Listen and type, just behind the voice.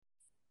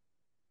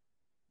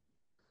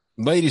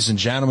Ladies and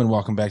gentlemen,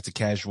 welcome back to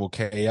Casual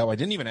KO. I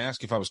didn't even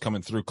ask if I was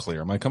coming through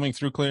clear. Am I coming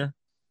through clear?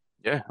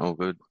 Yeah, all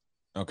good.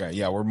 Okay,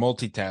 yeah, we're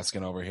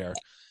multitasking over here.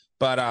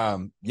 But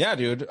yeah,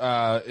 dude,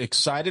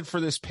 excited for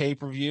this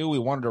pay-per-view. We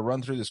wanted to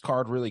run through this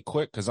card really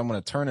quick because I'm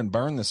going to turn and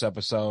burn this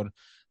episode.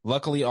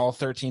 Luckily, all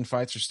 13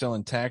 fights are still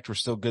intact. We're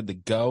still good to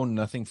go.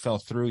 Nothing fell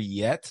through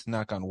yet,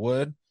 knock on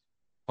wood.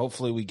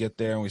 Hopefully we get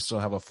there and we still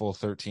have a full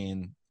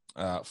 13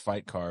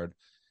 fight card.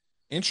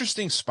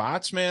 Interesting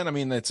spots, man. I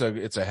mean, it's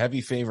a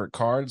heavy favorite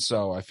card,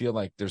 so I feel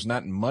like there's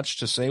not much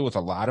to say with a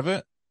lot of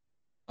it.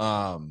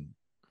 Um,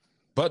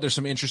 but there's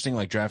some interesting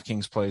like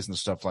DraftKings plays and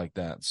stuff like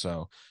that.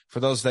 So for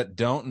those that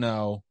don't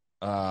know,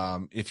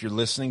 if you're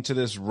listening to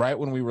this right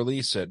when we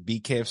release it,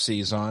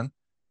 BKFC is on.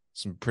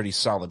 Some pretty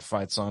solid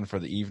fights on for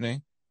the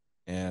evening,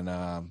 and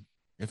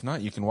if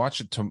not, you can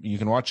watch it. You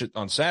can watch it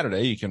on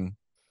Saturday. You can,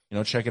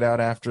 check it out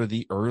after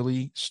the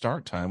early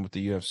start time with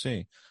the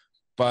UFC.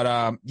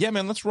 But yeah,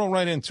 man, let's roll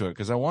right into it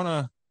because I want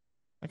to,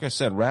 like I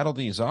said, rattle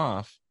these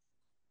off,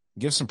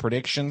 give some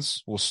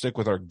predictions. We'll stick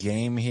with our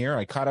game here.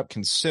 I caught up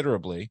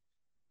considerably.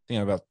 I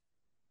think I'm about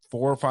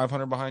 400 or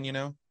 500 behind you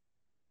now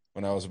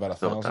when I was about a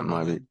Thought that thousand might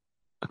be. behind.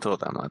 I thought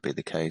that might be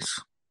the case.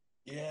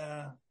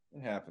 Yeah,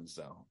 it happens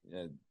though.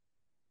 Yeah,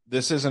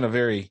 this isn't a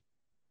very,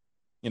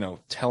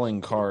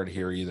 telling card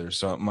here either.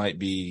 So it might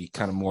be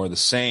kind of more the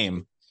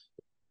same,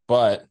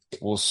 but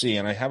we'll see.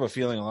 And I have a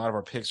feeling a lot of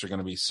our picks are going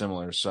to be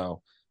similar.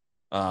 So,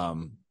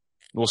 Um,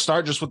 we'll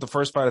start just with the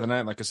first fight of the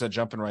night. Like I said,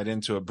 jumping right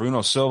into it.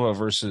 Bruno Silva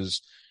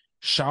versus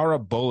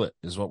Shara Bullet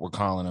is what we're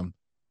calling him.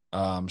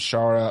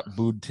 Shara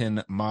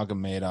Budtin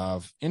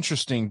Magomedov.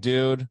 Interesting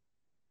dude.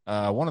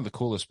 One of the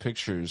coolest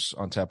pictures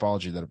on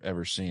Tapology that I've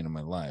ever seen in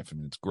my life. I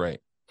mean, it's great.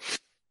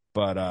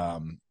 But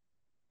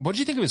what do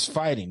you think of his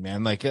fighting,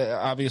 man? Like,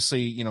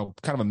 obviously, kind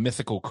of a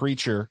mythical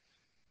creature.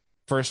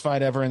 First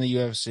fight ever in the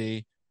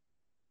UFC.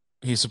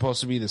 He's supposed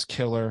to be this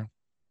killer.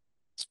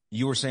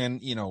 You were saying,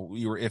 you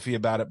were iffy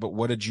about it, but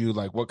what did you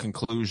like? What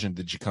conclusion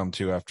did you come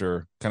to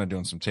after kind of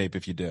doing some tape,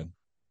 if you did?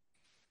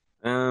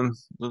 Um,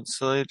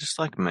 so they just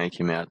like make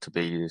him out to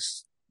be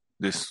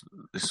this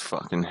this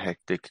fucking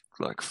hectic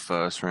like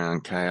first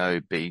round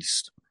KO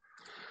beast.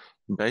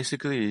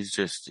 Basically,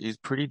 he's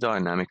pretty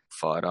dynamic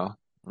fighter.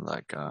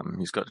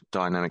 He's got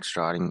dynamic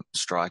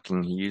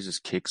striking. He uses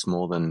kicks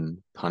more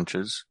than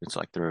punches. It's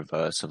like the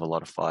reverse of a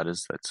lot of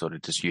fighters that sort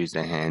of just use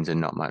their hands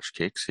and not much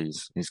kicks.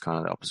 He's kind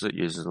of the opposite.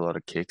 Uses a lot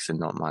of kicks and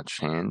not much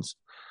hands.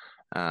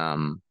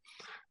 Um,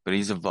 but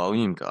he's a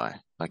volume guy.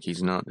 Like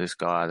he's not this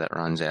guy that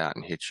runs out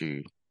and hits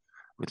you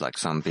with like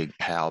some big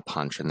power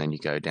punch and then you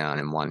go down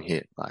in one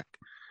hit. Like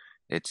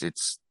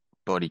it's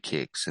body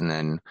kicks and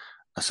then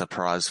a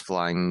surprise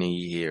flying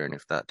knee here, and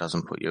if that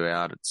doesn't put you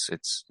out, it's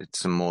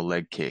some more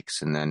leg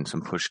kicks and then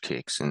some push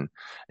kicks, and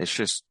it's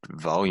just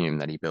volume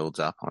that he builds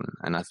up on.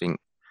 And I think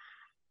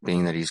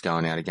being that he's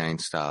going out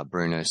against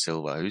Bruno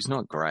Silva, who's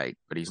not great,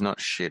 but he's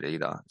not shit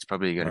either. It's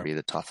probably going to Right. be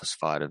the toughest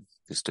fight of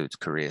this dude's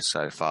career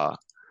so far.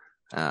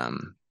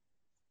 Um,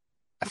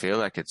 I feel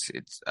like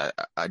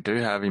I do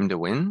have him to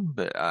win,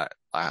 but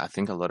I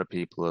think a lot of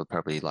people are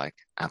probably like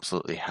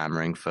absolutely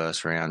hammering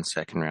first round,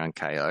 second round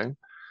KO.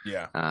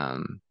 Yeah.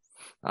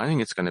 I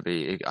think it's going to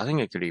be, I think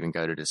it could even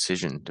go to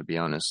decision, to be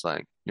honest.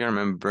 Like, you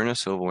remember Bruno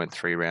Silva went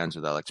 3 rounds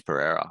with Alex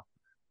Pereira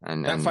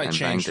and, That and, fight and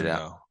banged changed it him, out.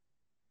 though.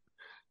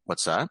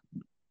 What's that?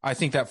 I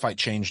think that fight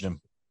changed him.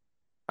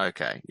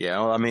 Okay. Yeah.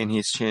 Well, I mean,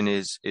 his chin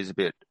is a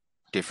bit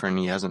different.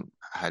 He hasn't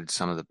had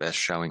some of the best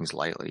showings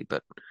lately,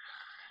 but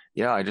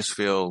yeah, I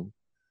feel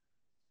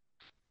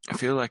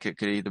like it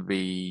could either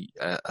be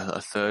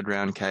a third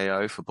round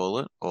KO for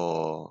Bullet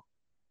or,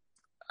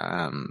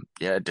 yeah,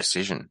 a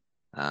decision.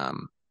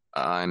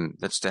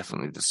 That's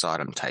definitely the side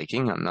I'm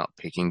taking. I'm not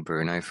picking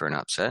Bruno for an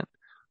upset,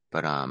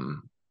 but,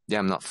 yeah,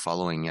 I'm not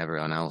following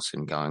everyone else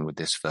and going with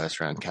this first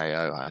round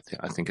KO.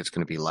 I think it's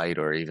going to be late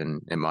or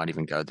even, it might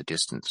even go the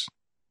distance.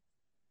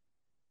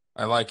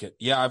 I like it.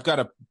 Yeah, I've got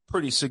a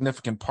pretty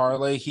significant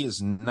parlay. He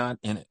is not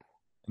in it,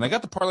 and I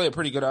got the parlay at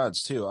pretty good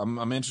odds too.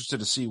 I'm interested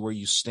to see where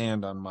you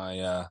stand on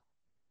my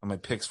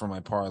picks for my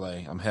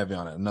parlay. I'm heavy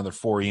on it. Another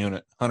 4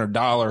 unit,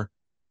 $100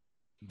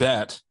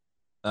 bet.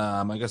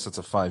 I guess that's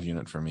a 5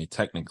 unit for me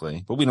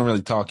technically, but we don't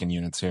really talk in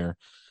units here.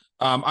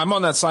 I'm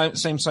on that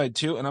same side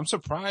too, and I'm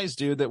surprised,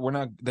 dude,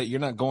 that you're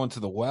not going to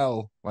the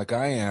well like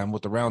I am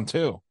with the round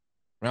two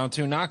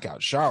knockout.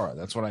 Shara,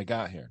 that's what I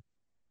got here.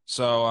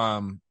 So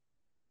I'm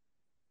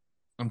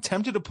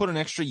tempted to put an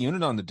extra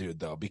unit on the dude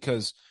though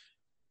because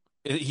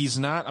he's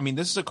not. I mean,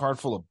 this is a card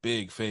full of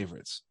big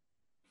favorites,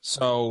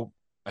 so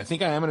I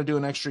think I am going to do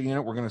an extra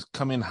unit. We're going to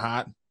come in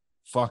hot.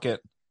 Fuck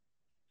it,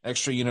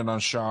 extra unit on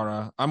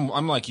Shara.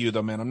 I'm like you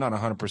though, man. I'm not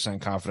 100%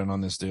 confident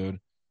on this dude.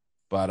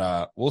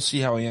 But we'll see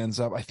how he ends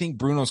up. I think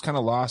Bruno's kind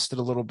of lost it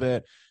a little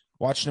bit.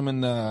 Watching him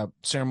in the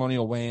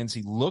ceremonial weigh-ins,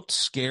 he looked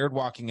scared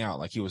walking out,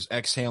 like he was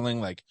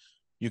exhaling, like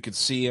you could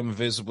see him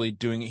visibly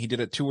doing it. He did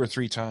it 2 or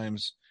 3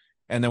 times.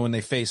 And then when they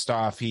faced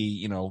off,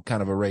 he,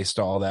 kind of erased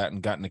all that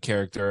and got into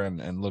character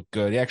and looked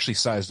good. He actually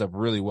sized up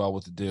really well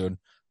with the dude.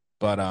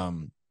 But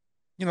some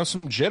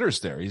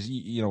jitters there. He's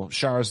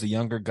Shara's the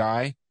younger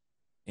guy.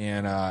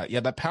 And yeah,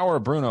 that power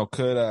of Bruno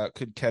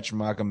could catch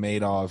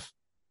Magomedov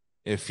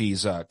if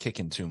he's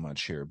kicking too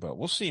much here, but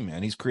we'll see,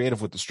 man. He's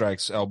creative with the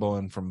strikes,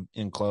 elbowing from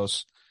in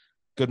close.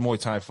 Good Muay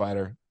Thai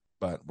fighter,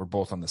 but we're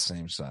both on the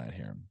same side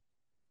here.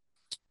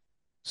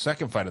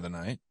 Second fight of the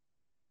night,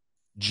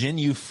 Jin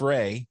Yu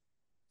Frey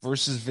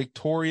versus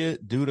Victoria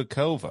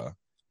Dudakova.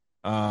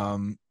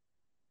 Um,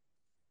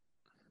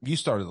 you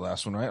started the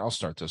last one, right? I'll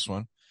start this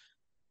one.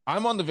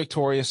 I'm on the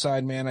Victoria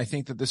side, man. I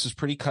think that this is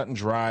pretty cut and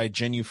dry.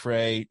 Jin Yu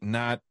Frey,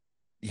 not,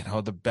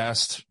 the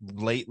best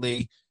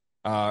lately.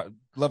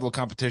 Level of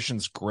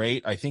competition's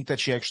great. I think that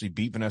she actually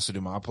beat Vanessa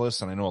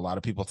Dumopoulos, and I know a lot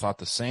of people thought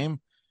the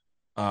same.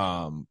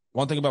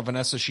 One thing about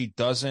Vanessa, she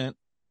doesn't.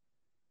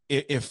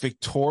 If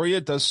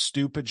Victoria does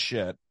stupid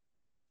shit,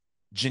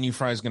 Jin Yu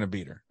Frey is going to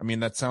beat her. I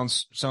mean, that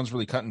sounds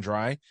really cut and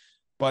dry.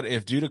 But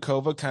if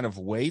Dudakova kind of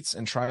waits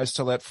and tries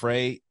to let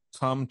Frey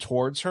come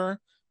towards her,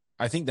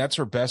 I think that's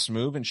her best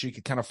move, and she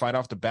could kind of fight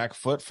off the back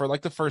foot for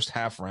like the first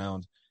half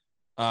round.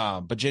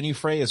 But Jin Yu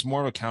Frey is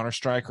more of a counter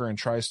striker and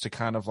tries to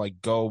kind of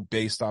like go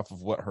based off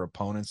of what her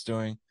opponent's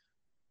doing.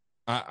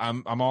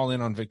 I'm all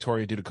in on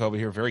Victoria Dudakova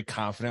here. Very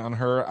confident on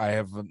her. I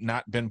have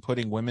not been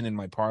putting women in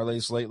my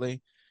parlays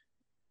lately.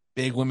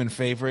 Big women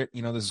favorite.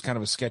 This is kind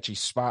of a sketchy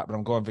spot, but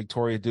I'm going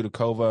Victoria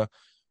Dudakova.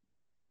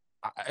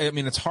 I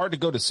mean, it's hard to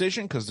go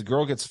decision because the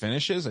girl gets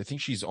finishes. I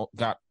think she's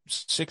got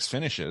 6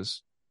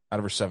 finishes out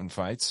of her 7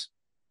 fights.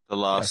 The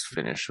last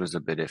finish was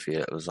a bit iffy.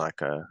 It was like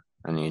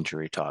an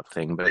injury type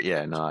thing, but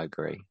yeah, no, I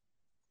agree.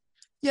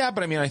 Yeah,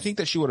 but I mean, I think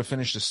that she would have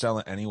finished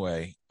Estella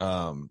anyway.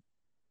 And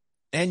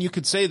you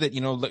could say that,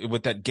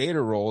 with that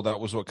gator roll, that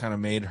was what kind of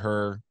made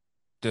her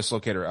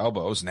dislocate her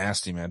elbow. It was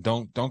nasty, man.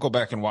 Don't go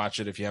back and watch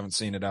it if you haven't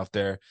seen it out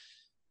there.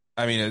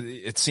 I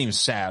mean, it seems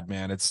sad,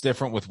 man. It's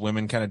different with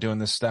women kind of doing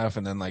this stuff,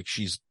 and then like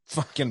she's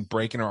fucking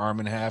breaking her arm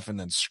in half and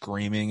then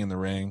screaming in the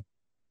ring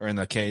or in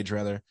the cage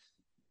rather.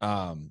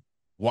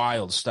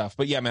 Wild stuff.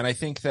 But yeah, man, I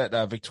think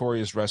that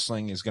Victoria's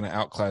wrestling is going to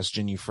outclass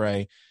Jin Yu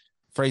Frey.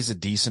 Frey's a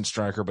decent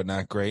striker, but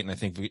not great. And I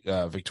think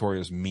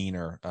Victoria's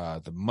meaner.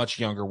 The much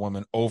younger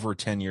woman, over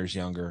 10 years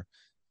younger.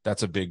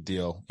 That's a big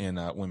deal in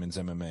women's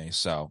MMA.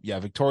 So yeah,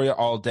 Victoria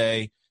all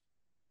day.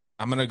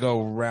 I'm going to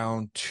go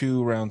round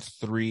 2, round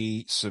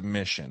 3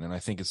 submission. And I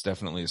think it's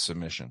definitely a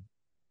submission.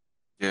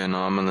 Yeah, no,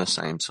 I'm on the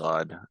same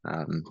side.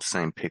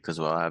 Same pick as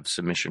well. I have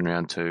submission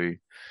round 2.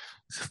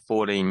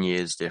 14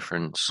 years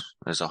difference.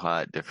 There's a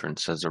height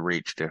difference. There's a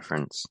reach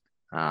difference.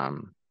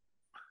 And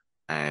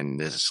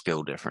there's a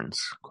skill difference,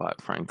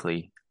 quite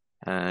frankly.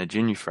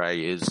 Jin Yu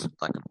Frey is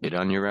like a bit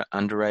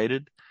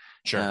underrated.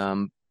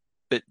 Sure.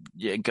 But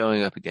yeah,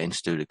 going up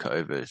against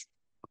Dudakova,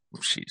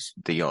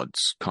 the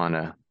odds kind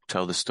of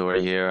tell the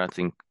story here. I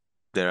think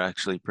they're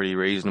actually pretty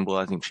reasonable.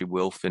 I think she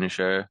will finish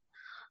her.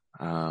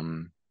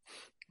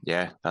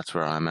 Yeah, that's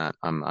where I'm at.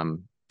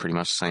 I'm pretty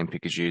much the same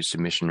pick as you,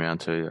 submission round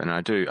 2, and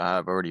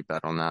I've already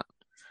bet on that.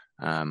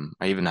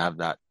 I even have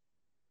that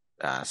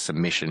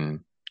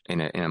submission in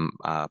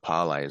a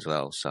parlay as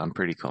well, so I'm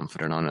pretty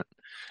confident on it.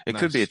 It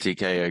could be a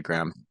TKO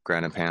ground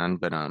and pound,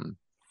 but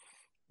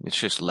it's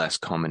just less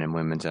common in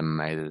women's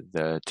MMA.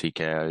 The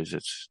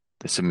TKOs,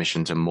 the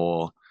submissions are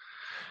more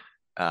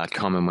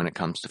common when it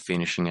comes to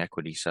finishing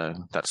equity, so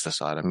that's the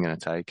side I'm going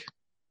to take.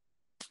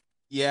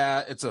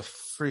 Yeah, it's a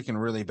freaking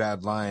really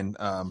bad line.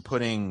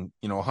 Putting,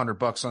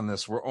 $100 on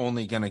this, we're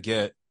only going to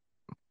get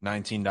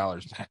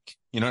 $19 back.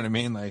 You know what I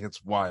mean? Like,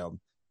 it's wild.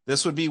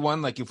 This would be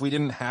one, like, if we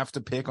didn't have to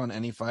pick on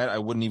any fight, I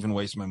wouldn't even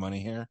waste my money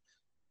here.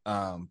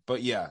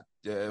 But yeah,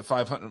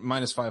 500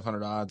 minus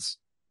 500 odds.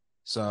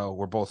 So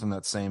we're both in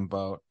that same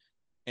boat.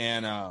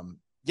 And,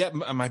 yeah,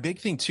 my big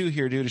thing too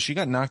here, dude, is she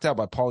got knocked out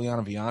by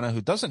Polyana Viana,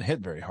 who doesn't hit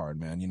very hard,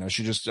 man.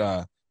 She just,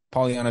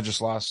 Polyana just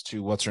lost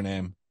to what's her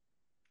name?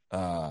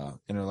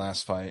 In her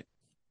last fight.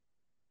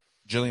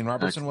 Jillian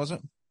Robertson, was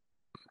it?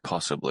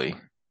 Possibly.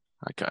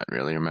 I can't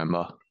really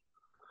remember.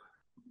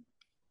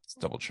 Let's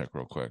double check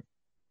real quick.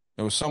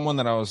 It was someone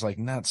that I was like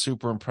not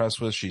super impressed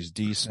with. She's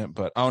decent,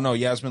 but oh no,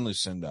 Yasmin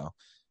Lucindo.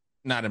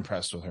 Not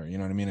impressed with her, you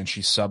know what I mean? And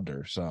she subbed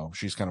her, so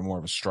she's kind of more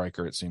of a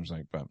striker, it seems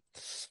like, but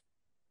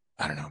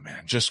I don't know,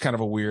 man. Just kind of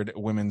a weird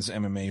women's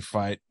MMA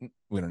fight.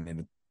 We don't need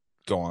to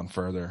go on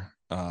further.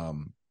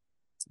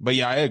 But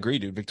yeah, I agree,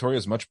 dude.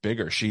 Victoria's much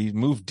bigger. She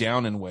moved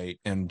down in weight,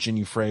 and Jin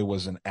Yu Frey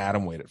was an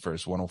atom weight at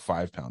first,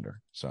 105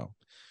 pounder. So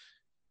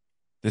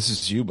this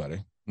is you,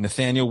 buddy.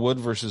 Nathaniel Wood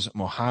versus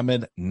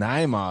Mohamed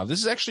Naimov. This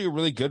is actually a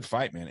really good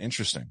fight, man.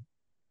 Interesting.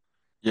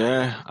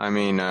 Yeah, I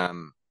mean, I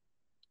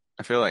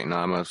feel like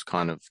Naimov's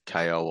kind of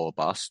KO or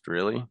bust,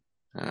 really.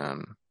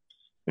 When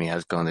he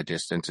has gone the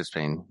distance, it's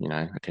been,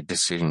 like a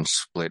decision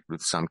split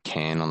with some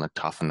can on the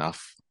Tough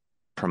Enough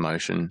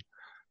promotion.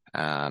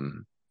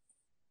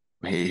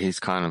 He's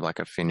kind of like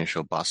a finish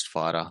or bust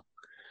fighter.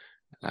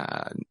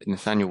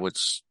 Nathaniel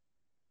Wood's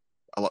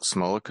a lot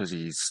smaller because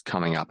he's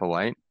coming up a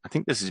weight. I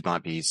think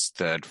might be his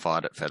 3rd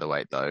fight at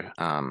featherweight though.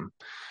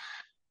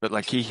 But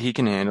like he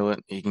can handle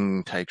it. He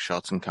can take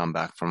shots and come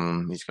back from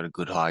them. He's got a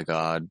good high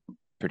guard,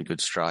 pretty good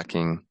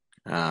striking.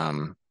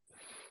 I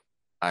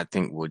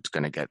think Wood's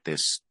going to get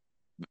this.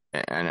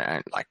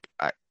 And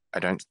I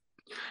don't,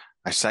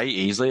 I say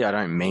easily, I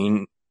don't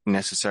mean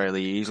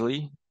necessarily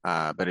easily,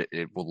 but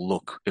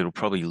it'll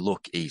probably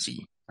look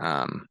easy.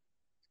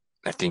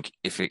 I think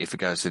if it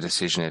goes to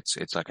decision,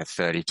 it's like a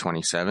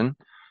 30-27.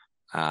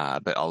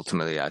 But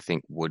ultimately, I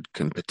think Wood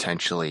can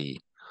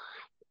potentially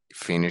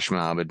finish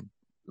Muhammad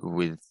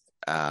with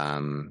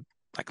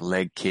like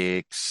leg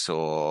kicks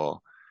or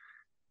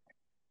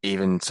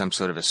even some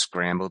sort of a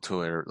scramble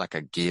to like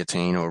a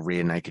guillotine or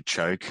rear naked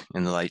choke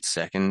in the late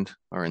second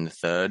or in the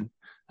third.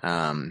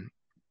 Um,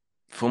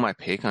 for my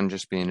pick, I'm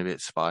just being a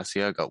bit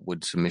spicy. I got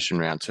Wood submission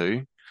round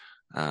two,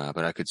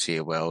 but I could see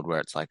a world where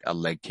it's like a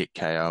leg kick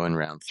KO in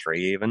round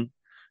three even.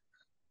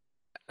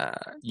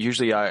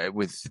 Usually,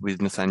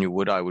 with Nathaniel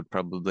Wood, I would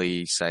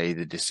probably say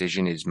the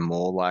decision is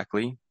more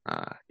likely.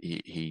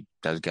 He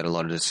does get a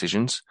lot of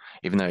decisions,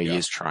 even though he Yeah.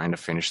 is trying to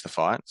finish the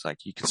fight. It's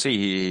like you can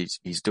see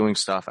he's doing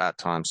stuff at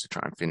times to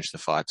try and finish the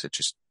fights. It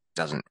just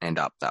doesn't end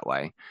up that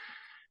way.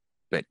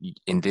 But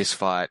in this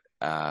fight,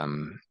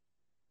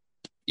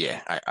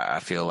 yeah, I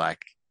feel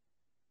like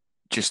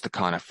just the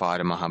kind of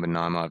fighter Muhammad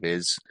Naimov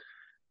is.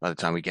 By the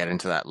time we get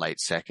into that late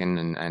second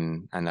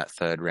and that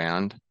third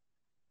round,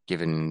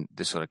 given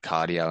the sort of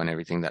cardio and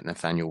everything that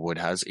Nathaniel Wood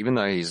has. Even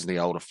though he's the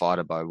older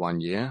fighter by 1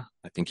 year,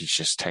 I think he's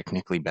just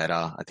technically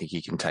better. I think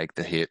he can take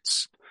the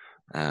hits.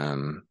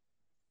 Um,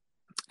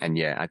 and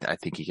yeah, I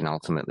think he can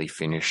ultimately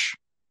finish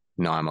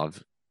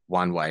Naimov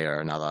one way or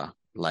another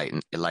late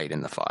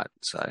in the fight.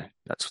 So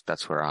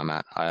that's where I'm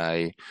at.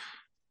 I've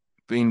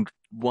been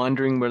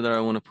wondering whether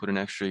I want to put an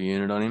extra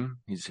unit on him.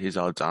 His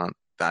odds aren't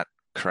that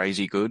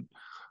crazy good,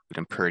 but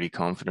I'm pretty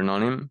confident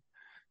on him.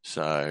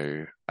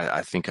 So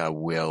I think I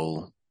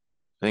will.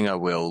 I think I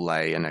will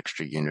lay an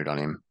extra unit on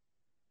him.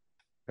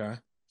 Okay.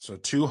 So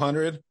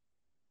 200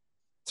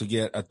 to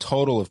get a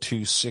total of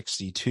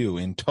 262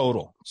 in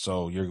total.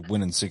 So you're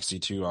winning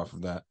 62 off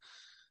of that.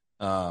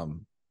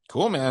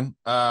 Cool, man.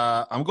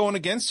 I'm going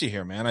against you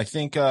here, man. I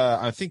think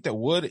that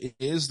Wood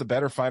is the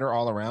better fighter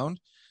all around,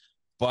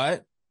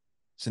 but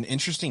it's an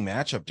interesting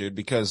matchup, dude,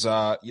 because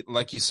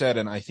like you said,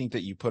 and I think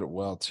that you put it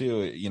well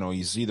too,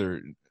 he's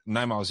either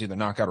Naimov is either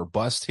knockout or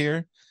bust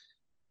here.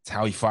 It's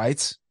how he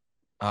fights.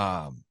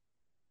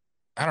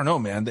 I don't know,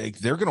 man.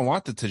 They're going to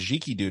want the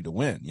Tajiki dude to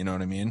win. You know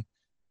what I mean?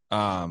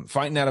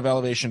 Fighting out of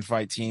Elevation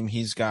Fight Team,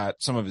 he's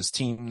got some of his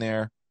team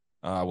there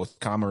with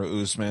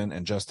Kamaru Usman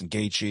and Justin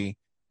Gaethje.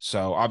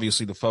 So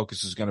obviously the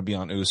focus is going to be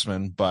on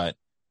Usman, but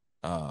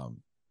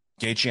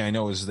Gaethje I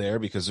know is there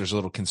because there's a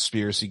little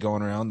conspiracy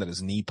going around that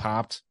his knee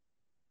popped.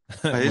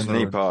 His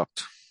knee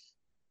popped.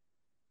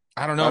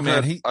 I don't know,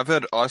 man. I've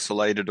heard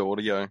isolated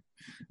audio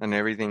and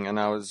everything, and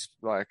I was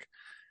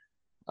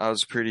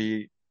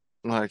pretty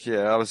like,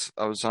 yeah, I was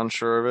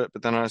unsure of it,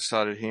 but then I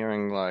started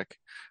hearing like,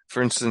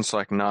 for instance,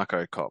 like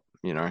Narco Cop,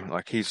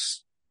 like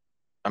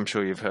I'm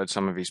sure you've heard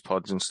some of his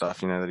pods and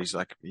stuff, that he's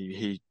like,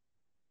 he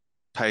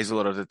pays a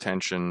lot of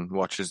attention,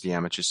 watches the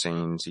amateur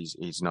scenes.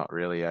 He's not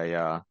really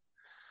I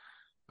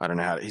don't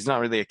know he's not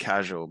really a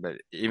casual, but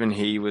even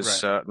he was Right.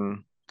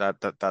 certain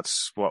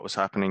that's what was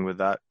happening with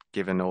that,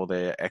 given all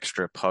their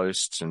extra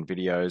posts and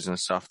videos and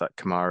stuff that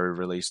Kamaru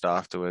released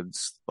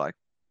afterwards, like,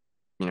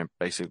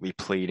 basically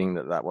pleading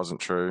that wasn't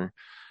true.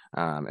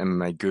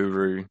 MMA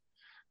Guru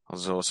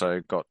has also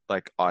got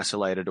like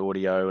isolated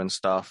audio and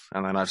stuff.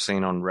 And then I've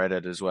seen on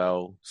Reddit as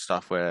well,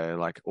 stuff where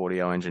like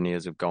audio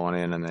engineers have gone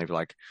in and they've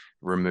like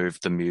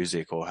removed the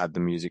music or had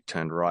the music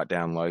turned right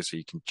down low so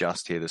you can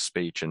just hear the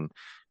speech. And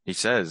he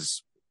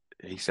says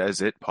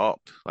it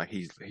popped. Like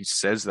he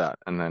says that.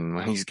 And then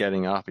when he's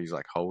getting up, he's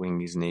like holding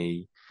his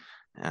knee.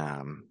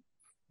 Yeah,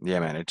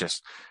 man,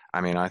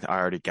 I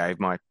already gave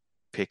my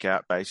pick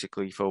out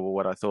basically for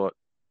what I thought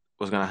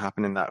was going to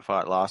happen in that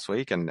fight last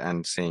week,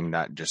 and seeing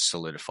that just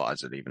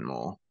solidifies it even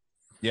more.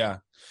 Yeah.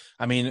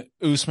 I mean,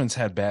 Usman's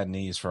had bad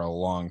knees for a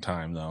long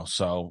time though.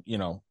 So,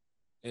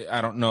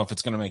 I don't know if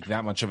it's going to make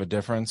that much of a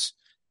difference.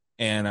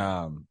 And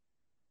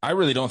I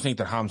really don't think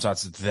that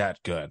Hamzat's that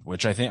good,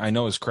 which I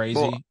know is crazy.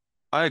 Well,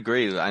 I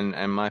agree,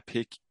 and my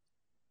pick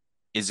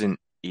isn't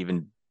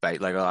even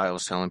bait. Like I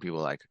was telling people,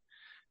 like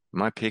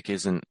my pick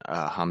isn't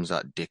a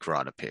Hamzat Dick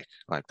Rider pick.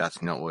 Like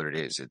that's not what it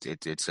is.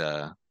 It's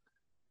a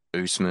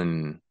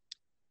Usman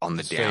on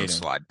the He's fading.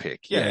 downslide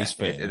pick. Yeah, Yeah, he's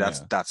fading.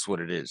 that's what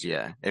it is.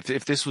 Yeah,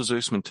 if this was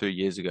Usman 2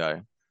 years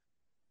ago,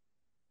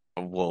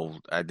 well,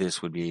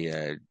 this would be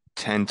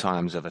 10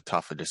 times of a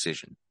tougher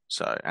decision.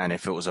 So, and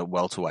if it was a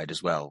welterweight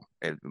as well,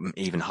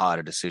 even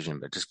harder decision.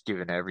 But just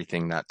given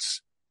everything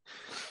that's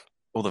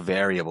all the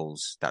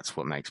variables, that's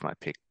what makes my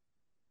pick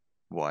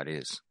what it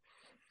is.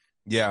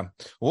 Yeah,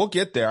 we'll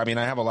get there. I mean,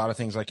 I have a lot of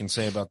things I can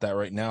say about that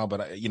right now,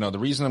 but the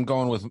reason I'm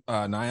going with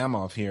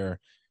Naimov here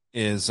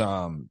is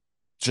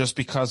just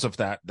because of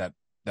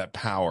that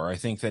power. I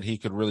think that he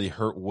could really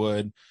hurt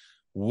Wood.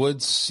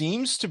 Wood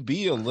seems to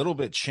be a little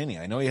bit chinny.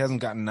 I know he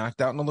hasn't gotten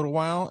knocked out in a little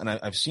while, and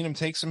I've seen him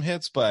take some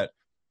hits, but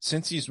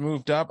since he's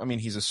moved up, I mean,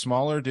 he's a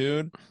smaller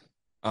dude.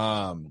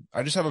 I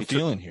just have a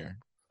feeling here.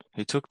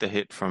 He took the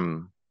hit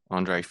from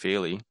Andre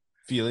Feely.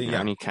 Yeah.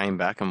 And he came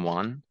back and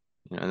won.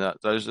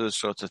 Those are the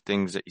sorts of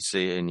things that you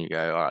see and you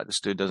go, all right, this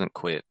dude doesn't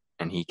quit.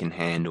 and he can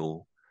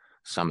handle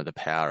some of the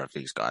power of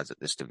these guys at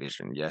this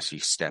division. Yes, he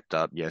stepped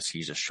up. Yes,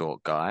 he's a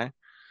short guy,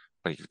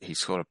 but he's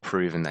sort of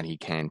proven that he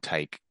can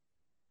take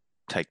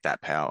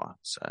that power.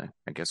 So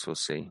I guess we'll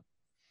see.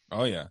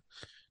 Oh yeah.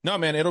 No,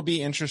 man, it'll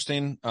be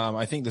interesting.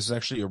 I think this is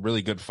actually a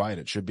really good fight.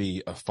 It should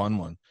be a fun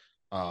one.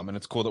 And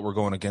it's cool that we're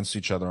going against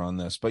each other on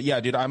this. But yeah,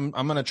 dude, I'm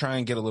gonna try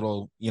and get a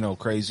little,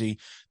 crazy.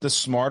 The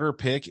smarter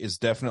pick is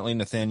definitely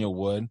Nathaniel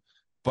Wood,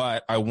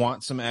 but I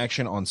want some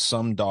action on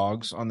some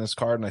dogs on this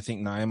card, and I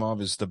think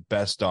Naimov is the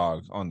best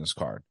dog on this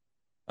card.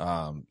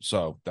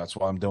 So that's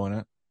why I'm doing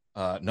it.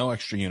 No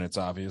extra units,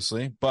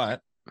 obviously,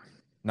 but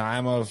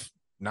Naimov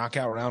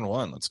knockout round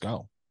one. Let's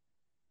go.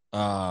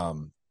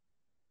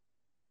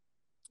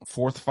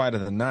 Fourth fight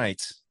of the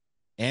night,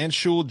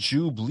 Anshul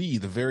Jubilee,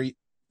 the very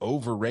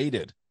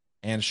overrated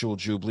Anshul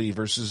Jubilee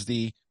versus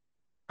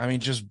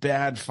just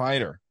bad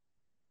fighter,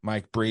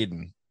 Mike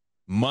Breeden.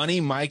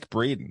 Money Mike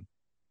Breeden.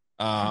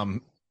 I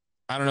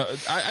don't know.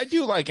 I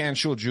do like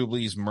Anshul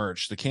Jubilee's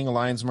merch. The King of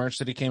Lions merch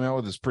that he came out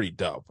with is pretty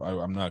dope.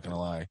 I'm not going to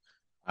lie.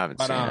 I haven't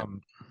seen it.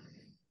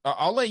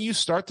 I'll let you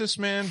start this,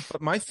 man.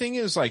 But my thing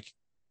is, like,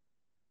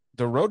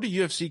 the road to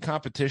UFC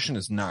competition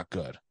is not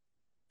good.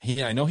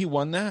 I know he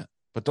won that,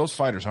 but those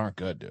fighters aren't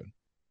good, dude.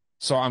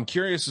 So I'm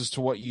curious as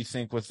to what you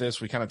think with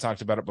this. We kind of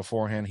talked about it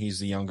beforehand. He's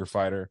the younger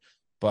fighter,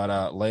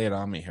 but lay it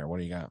on me here. What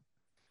do you got?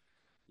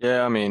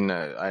 Yeah, I mean,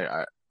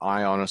 I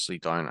honestly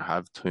don't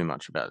have too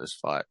much about this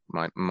fight.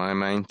 My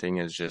main thing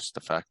is just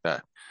the fact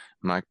that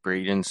Mike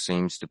Breeden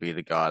seems to be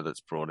the guy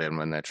that's brought in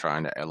when they're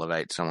trying to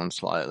elevate someone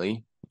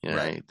slightly.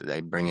 Right.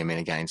 They bring him in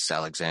against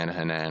Alexander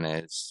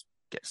Hernandez,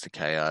 gets the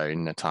KO.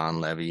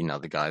 Natan Levy,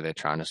 another guy they're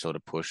trying to sort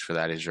of push for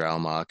that Israel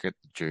market,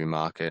 Jew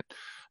market.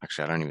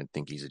 Actually, I don't even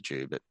think he's a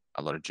Jew, but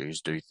a lot of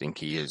Jews do think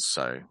he is.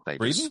 So they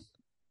Breeden? just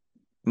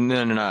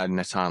no,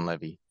 Natan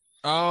Levy.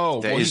 Oh,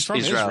 well, he's from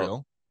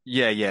Israel.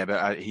 Yeah,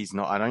 but he's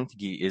not. I don't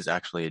think he is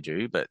actually a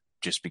Jew, but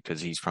just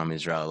because he's from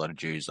Israel, a lot of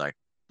Jews like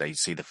they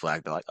see the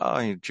flag, they're like, oh,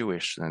 you're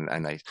Jewish,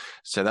 and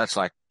so that's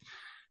like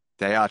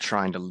they are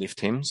trying to lift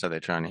him, so they're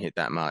trying to hit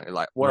that mark.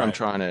 Like what I'm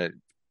trying to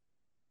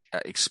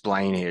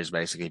explain here is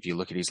basically if you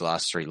look at his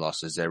last three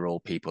losses, they're all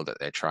people that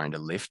they're trying to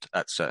lift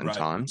at certain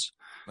times.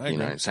 I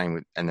agree. Same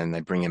with, and then they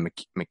bring in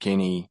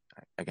McKinney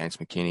against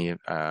McKinney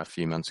a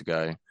few months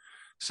ago.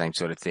 Same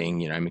sort of thing.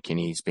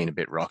 McKinney's been a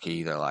bit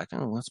rocky. They're like,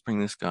 oh, let's bring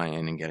this guy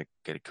in and get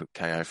a quick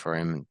KO for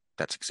him. And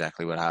that's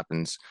exactly what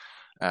happens.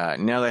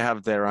 Now they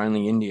have their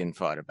only Indian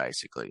fighter,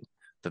 basically,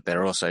 that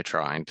they're also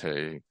trying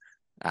to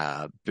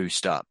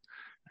boost up.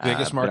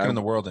 Biggest market in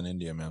the world in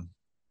India, man.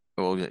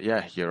 Well,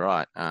 yeah, you're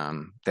right.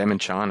 Them and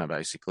China,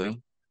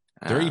 basically.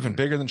 They're even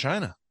bigger than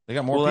China. They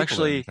got more people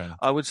actually, than China.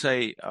 I would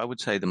say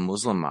the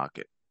Muslim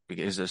market,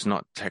 because it's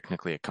not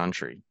technically a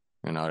country.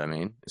 You know what I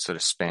mean? It sort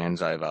of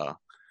spans over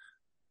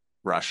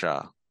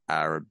Russia,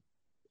 Arab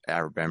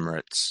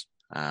Emirates.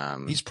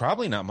 He's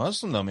probably not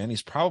Muslim though, man.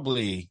 He's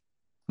probably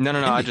no.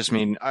 I just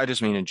mean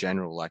in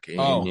general, like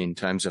in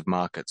terms of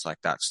markets, like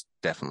that's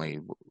definitely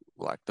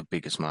like the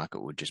biggest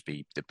market would just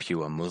be the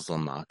pure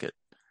Muslim market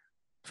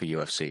for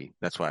UFC.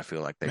 That's why I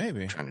feel like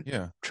they're trying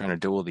to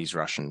do all these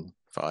Russian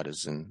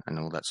fighters and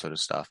all that sort of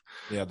stuff.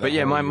 Yeah, but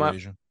yeah,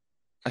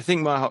 I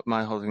think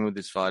my whole thing with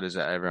this fight is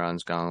that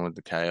everyone's going with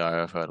the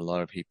KO. I've heard a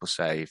lot of people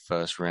say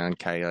first round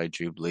KO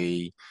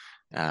Jubilee.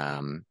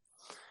 I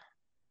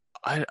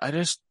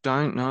just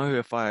don't know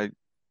if I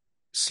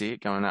see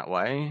it going that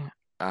way.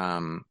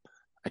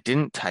 I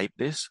didn't tape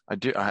this. I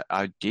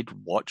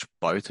did watch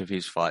both of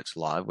his fights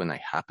live when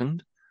they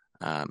happened,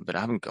 but I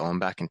haven't gone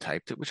back and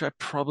taped it, which I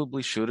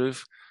probably should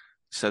have,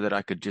 so that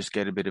I could just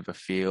get a bit of a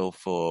feel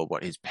for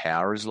what his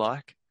power is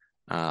like.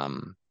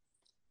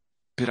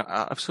 But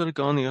I've sort of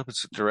gone the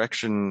opposite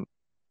direction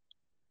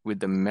with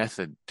the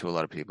method to a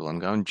lot of people. I'm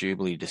going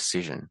Jubilee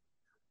decision.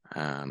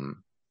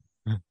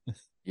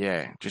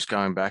 Yeah, just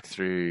going back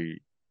through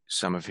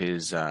some of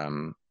his,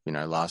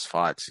 last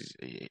fights,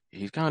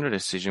 he's going to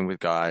decision with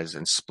guys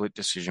and split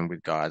decision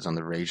with guys on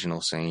the regional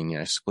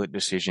scene, split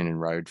decision in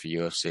road for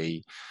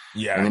UFC.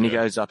 Yeah. And then he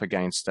goes up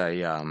against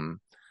a,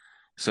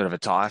 sort of a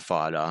Thai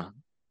fighter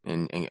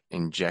in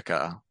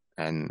Jekka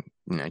and,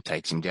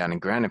 takes him down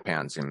and ground and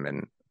pounds him.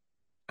 And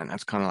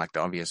that's kind of like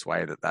the obvious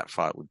way that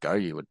fight would go,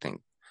 you would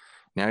think.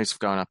 Now he's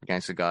going up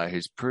against a guy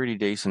who's pretty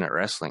decent at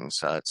wrestling.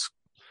 So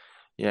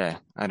yeah,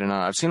 I don't know.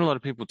 I've seen a lot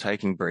of people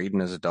taking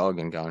Breeden as a dog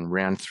and going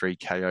round 3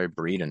 KO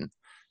Breeden.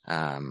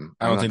 I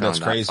don't think that's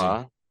crazy.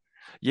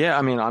 Yeah,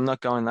 I mean, I'm not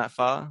going that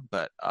far,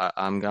 but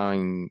I'm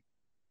going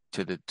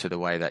to the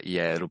way that,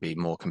 it'll be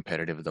more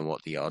competitive than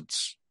what the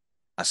odds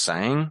are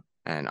saying.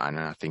 And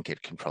I think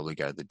it can probably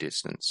go the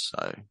distance.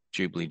 So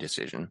Jubilee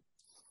decision.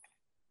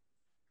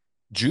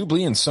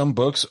 Jubilee in some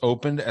books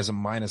opened as a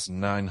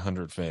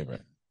 -900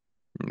 favorite.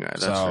 No,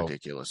 that's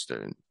ridiculous,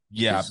 dude.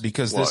 Yeah,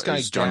 because this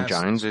guy John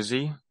Jones, is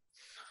he?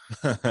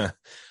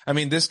 I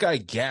mean, this guy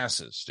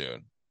gasses,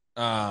 dude.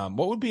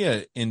 What would be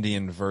an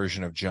Indian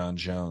version of John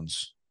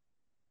Jones?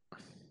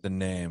 The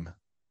name.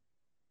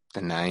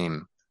 There's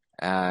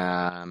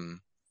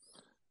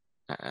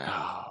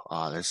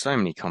so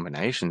many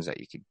combinations that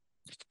you could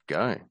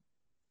go.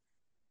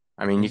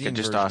 I mean, you could Indian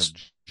just version ask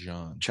of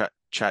John.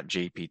 Chat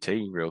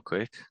GPT real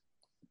quick.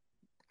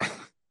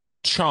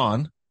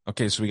 Chon.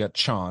 Okay, so we got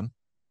Chon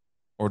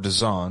or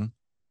Dazan.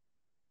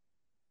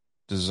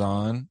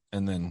 Dazan,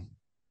 and then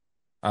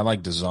I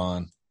like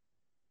Dazan.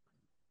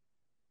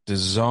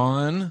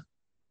 Dazan.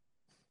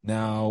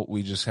 Now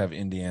we just have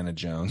Indiana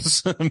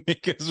Jones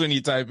because when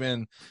you type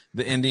in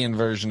the Indian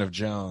version of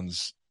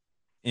Jones,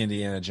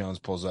 Indiana Jones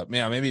pulls up.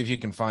 Yeah, maybe if you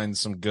can find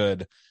some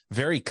good,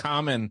 very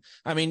common.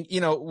 I mean,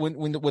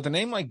 when with a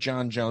name like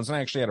John Jones, and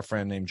I actually had a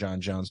friend named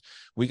John Jones,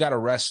 we got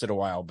arrested a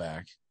while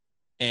back,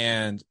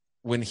 and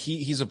when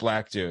he's a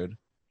black dude,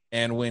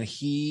 and when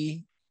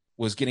he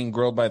was getting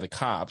grilled by the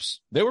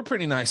cops, they were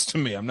pretty nice to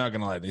me. I'm not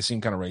gonna lie, they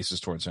seemed kind of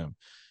racist towards him.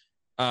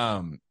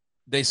 Um,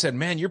 they said,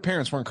 "Man, your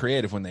parents weren't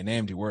creative when they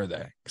named you, were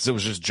they?" Because it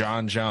was just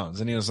John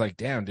Jones, and he was like,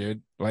 "Damn,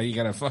 dude, why you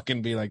gotta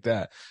fucking be like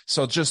that?"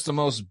 So just the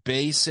most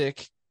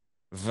basic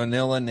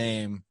vanilla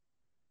name,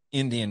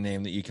 Indian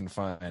name that you can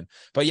find.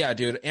 But yeah,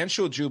 dude,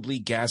 Anshul Jubilee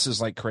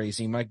gasses like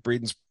crazy. Mike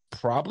Breeden's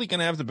probably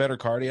gonna have the better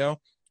cardio,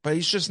 but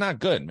he's just not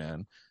good,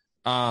 man.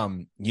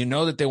 You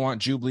know that they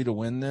want Jubilee to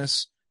win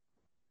this.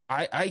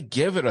 I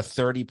give it a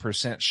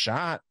 30%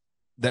 shot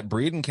that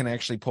Breeden can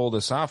actually pull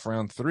this off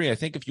round 3. I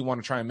think if you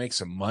want to try and make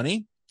some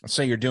money, let's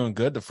say you're doing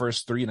good the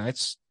first 3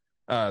 nights,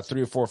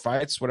 3 or 4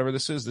 fights, whatever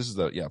this is. This is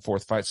the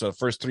 4th fight. So the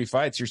first 3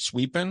 fights, you're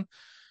sweeping.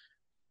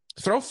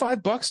 Throw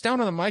 $5 down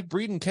on the Mike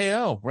Breeden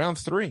KO round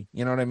 3.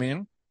 You know what I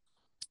mean?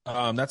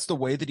 That's the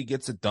way that he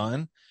gets it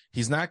done.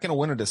 He's not going to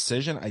win a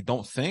decision, I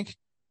don't think,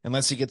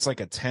 unless he gets like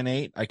a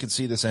 10-8. I could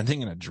see this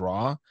ending in a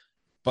draw.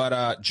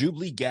 But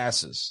Jubilee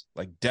gasses,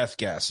 like death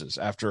gasses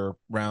after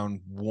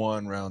round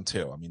 1, round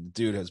 2. I mean, the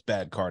dude has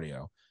bad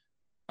cardio.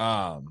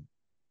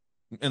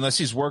 Unless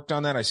he's worked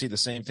on that, I see the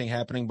same thing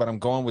happening, but I'm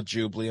going with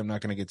Jubilee. I'm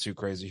not going to get too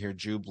crazy here.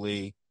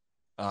 Jubilee,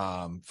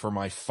 for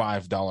my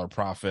 $5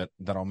 profit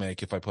that I'll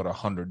make if I put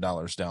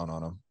 $100 down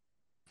on him.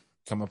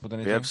 Come up with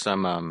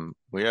anything?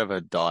 We have a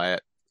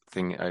diet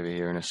thing over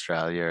here in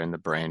Australia, and the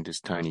brand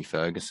is Tony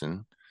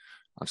Ferguson.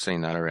 I've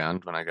seen that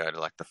around when I go to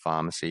like the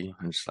pharmacy.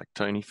 I'm just like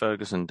Tony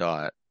Ferguson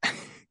diet.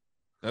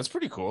 That's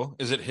pretty cool.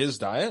 Is it his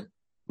diet?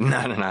 No.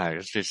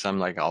 It's just some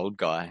like old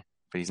guy,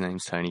 but his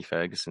name's Tony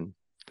Ferguson.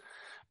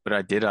 But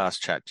I did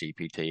ask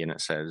ChatGPT, and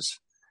it says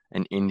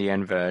an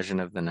Indian version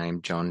of the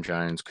name John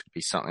Jones could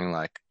be something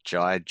like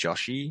Jai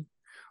Joshi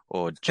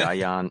or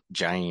Jayan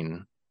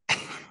Jain.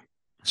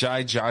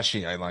 Jai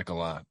Joshi, I like a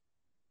lot.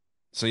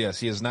 So yes,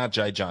 he is not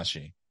Jai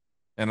Joshi,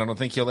 and I don't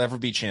think he'll ever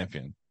be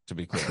champion, to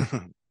be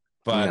clear.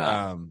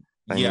 But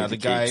No, yeah, the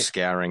guy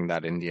scouring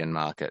that Indian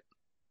market.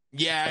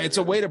 Yeah, it's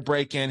a way to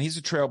break in. He's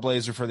a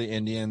trailblazer for the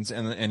Indians,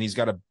 and he's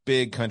got a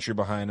big country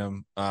behind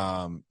him.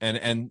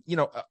 And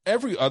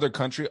every other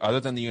country other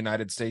than the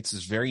United States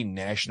is very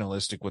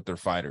nationalistic with their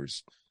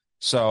fighters.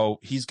 So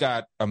he's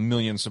got a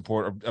billion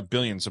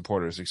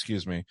supporters,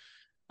 excuse me,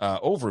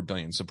 over a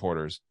billion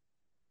supporters.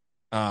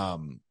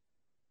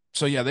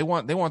 So yeah, they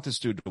want this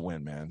dude to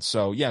win, man.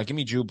 So yeah, give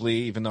me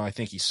Jubilee, even though I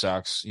think he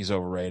sucks. He's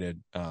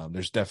overrated.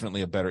 There's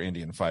definitely a better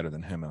Indian fighter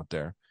than him out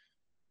there.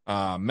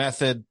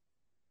 Method,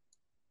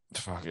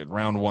 fuck it,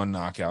 round 1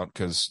 knockout,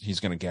 because he's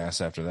gonna gas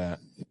after that.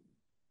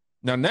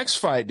 Now, next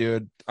fight,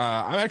 dude.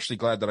 I'm actually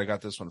glad that I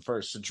got this one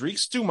first. Cedric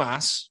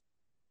Dumas.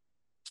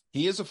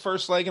 He is a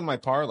first leg in my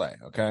parlay.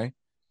 Okay.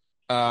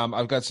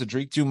 I've got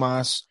Cedric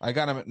Dumas. I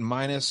got him at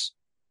minus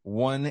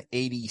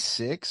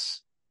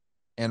 186.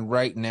 And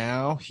right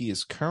now, he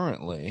is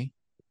currently,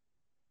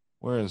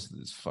 where is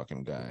this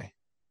fucking guy?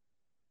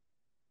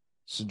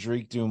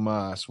 Cedric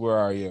Dumas, where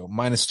are you?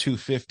 Minus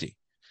 250.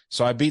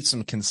 So I beat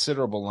some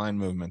considerable line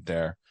movement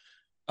there.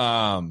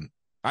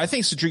 I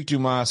think Cedric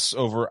Dumas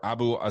over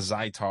Abu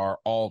Azaitar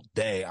all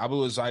day.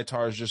 Abu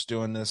Azaitar is just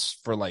doing this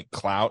for like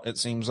clout, it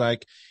seems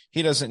like.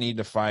 He doesn't need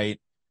to fight.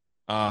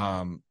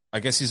 I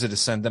guess he's a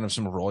descendant of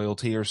some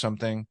royalty or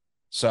something.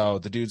 So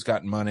the dude's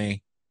got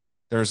money.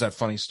 There's that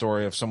funny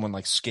story of someone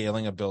like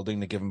scaling a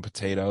building to give him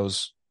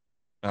potatoes.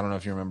 I don't know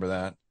if you remember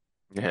that.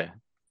 Yeah.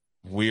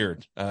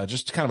 Weird.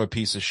 Just kind of a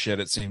piece of shit,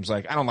 it seems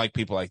like. I don't like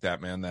people like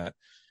that, man, that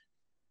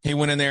he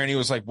went in there and he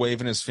was like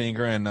waving his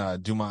finger in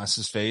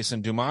Dumas's face,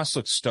 and Dumas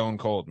looked stone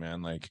cold,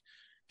 man. Like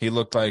he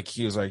looked like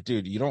he was like,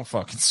 dude, you don't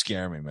fucking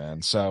scare me,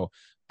 man. So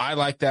I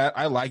like that.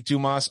 I like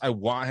Dumas. I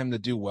want him to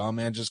do well,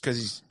 man, just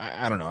because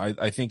I don't know.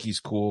 I think he's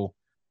cool.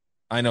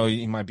 I know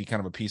he might be kind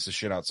of a piece of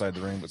shit outside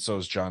the ring, but so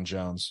is John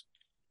Jones.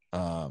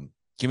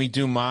 Give me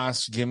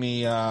Dumas. Give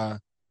me a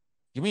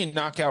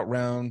knockout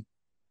round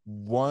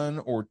 1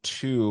 or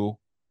 2.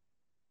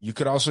 You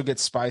could also get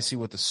spicy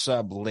with a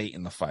sub late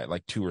in the fight,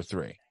 like 2 or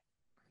 3.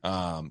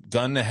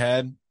 Gun to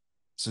head,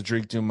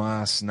 Cedric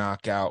Dumas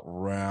knockout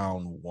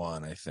round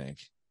 1, I think.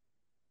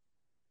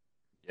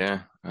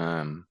 Yeah.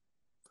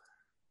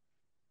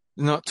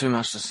 Not too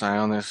much to say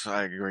on this.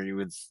 I agree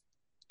with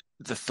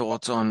the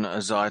thoughts on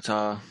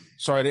Azaitar.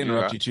 Sorry to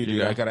interrupt you too,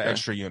 dude. I got an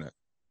extra unit.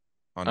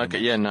 Okay,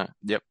 yeah, no,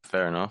 yep,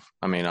 fair enough.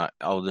 I mean,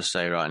 I'll just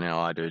say right now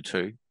I do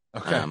too.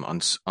 Okay.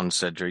 On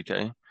Cedric.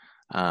 Yeah,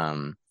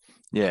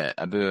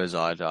 Abu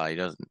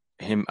Azaitar,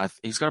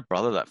 he's got a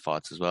brother that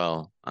fights as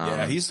well.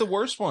 Yeah, he's the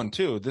worst one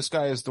too. This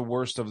guy is the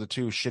worst of the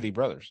two shitty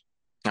brothers.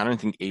 I don't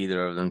think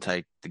either of them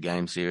take the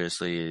game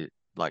seriously.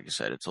 Like you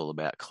said, it's all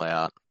about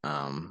clout.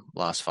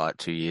 Last fight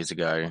 2 years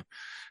ago,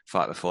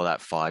 fight before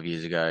that 5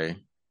 years ago.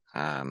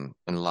 In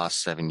the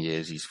last 7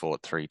 years, he's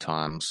fought three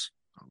times,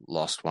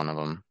 lost one of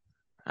them.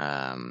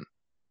 Um,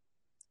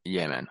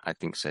 yeah, man, I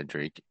think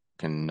Cedric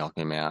can knock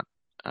him out.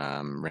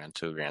 Round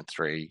two, round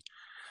three.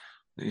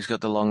 He's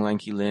got the long,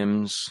 lanky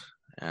limbs.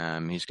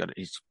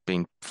 He's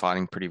been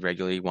fighting pretty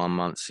regularly, 1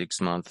 month,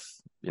 6 month,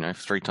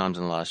 three times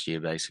in the last year,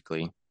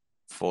 basically,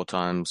 four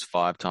times,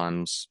 five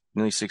times,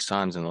 nearly six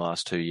times in the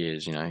last 2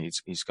 years.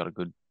 He's got a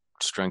good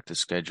strength of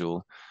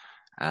schedule.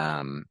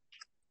 Um,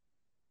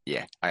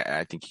 yeah,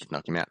 I think he can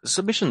knock him out. The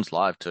submission's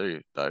live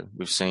too, though.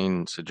 We've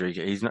seen Cedric.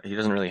 He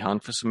doesn't really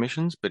hunt for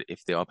submissions, but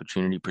if the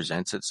opportunity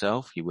presents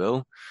itself, he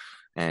will.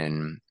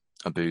 And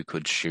Abu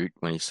could shoot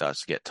when he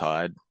starts to get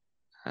tired,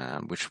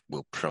 which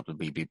will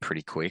probably be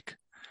pretty quick.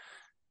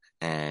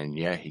 And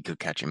yeah, he could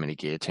catch him in a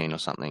guillotine or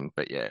something.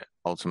 But yeah,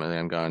 ultimately,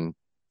 I'm going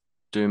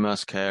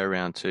Dumas KO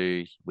round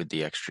two with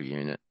the extra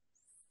unit.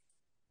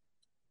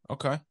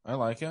 Okay, I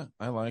like it.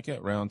 I like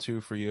it. Round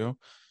two for you.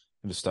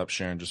 I'm just stop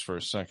sharing just for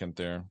a second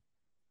there.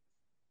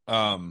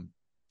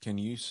 Can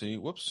you see?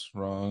 Whoops,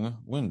 wrong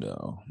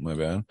window. My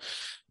bad.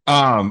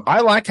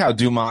 I like how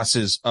Dumas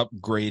is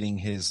upgrading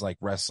his like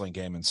wrestling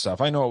game and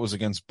stuff. I know it was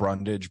against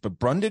Brundage, but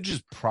Brundage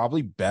is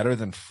probably better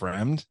than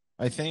Fremd,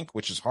 I think,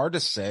 which is hard to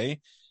say.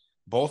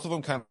 Both of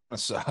them kind of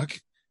suck.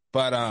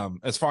 But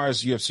as far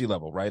as UFC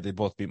level, right? They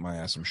both beat my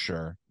ass, I'm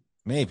sure.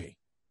 Maybe.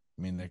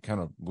 I mean, they're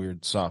kind of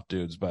weird, soft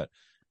dudes, but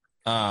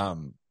I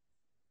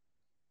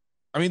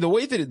mean, the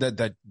way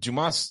that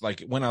Dumas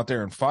like went out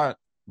there and fought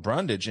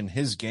Brundage in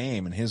his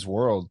game and his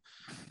world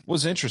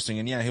was interesting.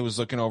 And yeah, he was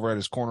looking over at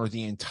his corner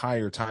the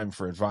entire time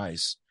for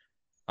advice.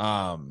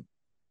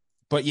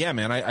 But yeah,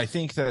 man, I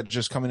think that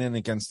just coming in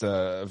against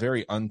a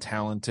very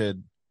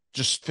untalented,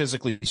 just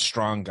physically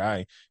strong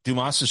guy.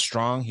 Dumas is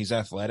strong. He's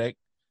athletic.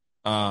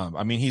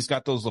 I mean, he's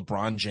got those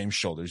LeBron James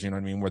shoulders, you know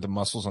what I mean? Where the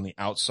muscles on the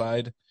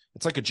outside,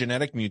 it's like a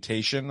genetic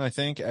mutation, I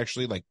think,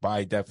 actually, like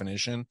by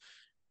definition.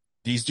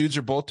 These dudes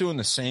are both doing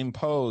the same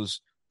pose,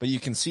 but you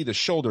can see the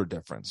shoulder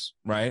difference,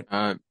 right?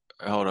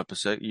 Hold up a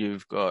sec.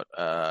 You've got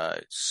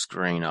a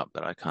screen up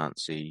that I can't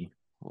see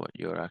what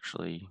you're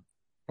actually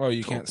Oh,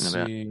 you can't talking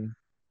about. see.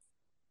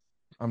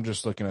 I'm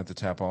just looking at the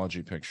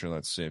Tapology picture.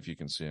 Let's see if you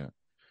can see it.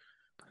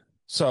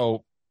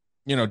 So,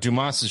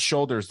 Dumas's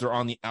shoulders, they're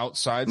on the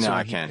outside. No, So I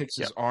when he can. picks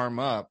Yep. his arm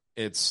up,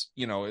 it's,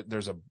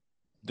 there's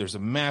a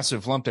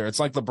massive lump there. It's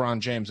like LeBron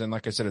James. And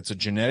like I said, it's a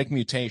genetic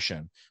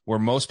mutation where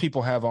most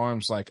people have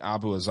arms like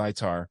Abu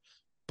Azaitar,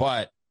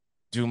 but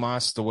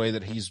Dumas, the way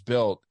that he's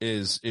built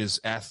is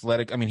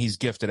athletic. I mean, he's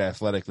gifted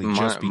athletically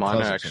just because Mine are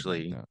of something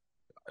actually, like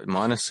that.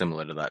 mine are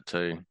similar to that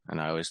too.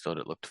 And I always thought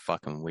it looked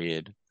fucking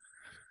weird.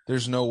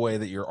 There's no way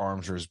that your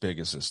arms are as big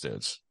as this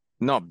dude's.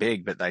 Not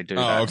big, but they do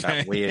Oh, that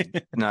okay.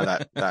 weird, no,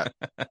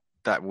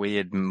 that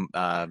weird,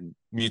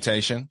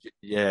 Mutation.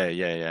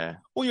 yeah.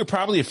 Well, you're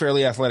probably a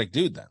fairly athletic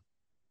dude then.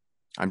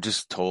 I'm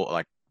just tall,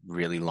 like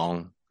really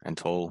long and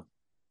tall.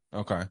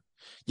 Okay.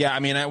 Yeah, I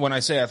mean, when I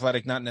say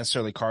athletic, not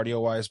necessarily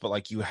cardio wise, but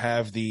like you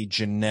have the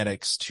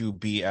genetics to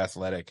be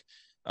athletic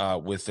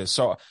with this.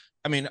 So,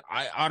 I mean,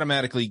 I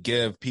automatically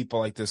give people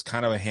like this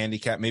kind of a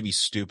handicap, maybe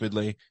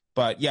stupidly.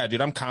 But yeah,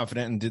 dude, I'm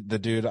confident in the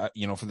dude.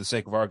 For the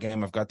sake of our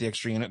game, I've got the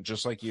extra unit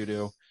just like you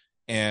do.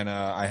 And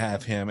I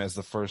have him as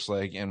the first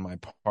leg in my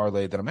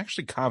parlay that I'm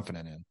actually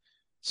confident in.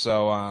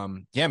 So,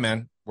 yeah,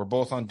 man, we're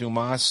both on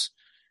Dumas.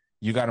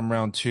 You got him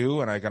round two,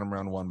 and I got him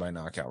round one by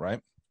knockout, right?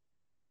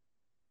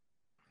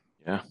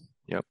 Yeah.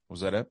 Yep.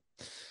 Was that it?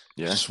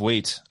 Yeah.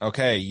 Sweet.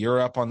 Okay, you're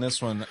up on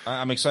this one.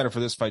 I'm excited for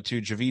this fight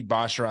too. Javid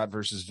Basharat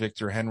versus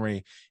Victor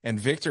Henry. And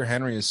Victor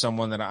Henry is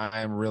someone that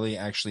I am really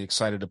actually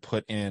excited to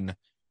put in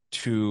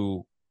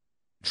to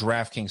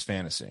DraftKings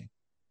Fantasy.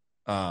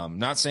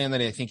 Not saying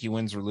that I think he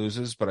wins or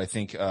loses, but I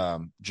think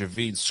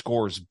Javid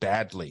scores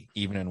badly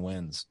even in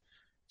wins.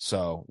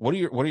 So, what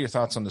are your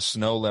thoughts on the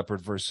Snow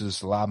Leopard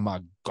versus La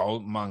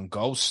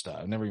Mangosta?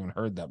 I've never even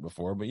heard that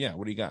before, but yeah,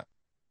 what do you got?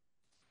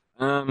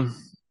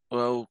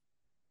 Well,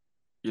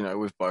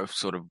 we've both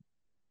sort of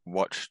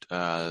watched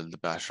the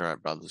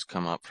Basharat brothers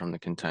come up from the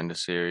Contender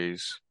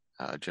Series.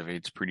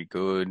 Javid's pretty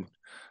good,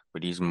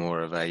 but he's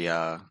more of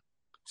a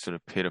sort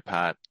of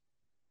pitter-pat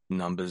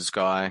numbers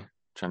guy,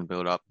 trying to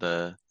build up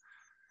the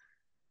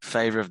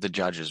favor of the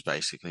judges,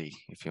 basically,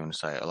 if you want to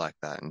say it like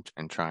that,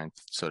 and try and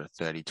sort of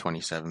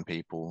 30-27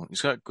 people. He's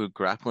got good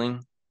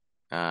grappling.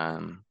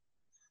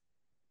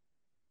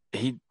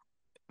 He,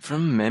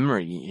 from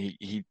memory,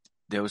 he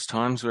there was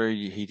times where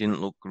he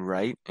didn't look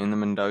great in the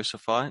Mendoza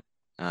fight.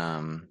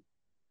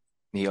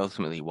 He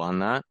ultimately won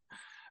that.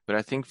 But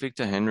I think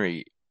Victor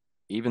Henry,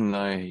 even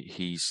though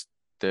he's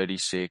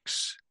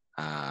 36,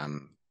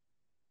 and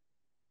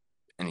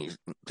he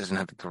doesn't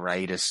have the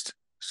greatest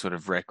sort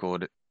of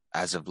record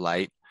as of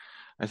late,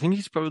 I think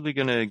he's probably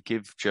going to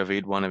give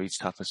Javid one of his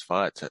toughest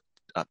fights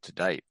up to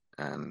date.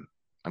 I'm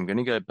going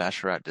to go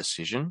Basharat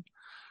decision.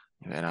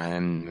 But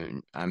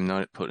I'm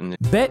not putting the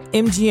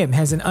BetMGM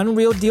has an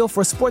unreal deal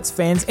for sports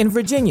fans in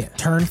Virginia.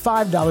 Turn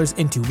 $5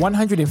 into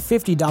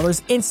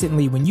 $150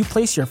 instantly when you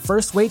place your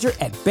first wager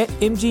at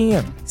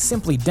BetMGM.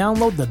 Simply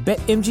download the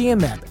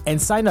BetMGM app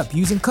and sign up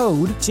using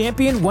code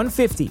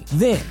Champion150.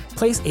 Then,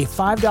 place a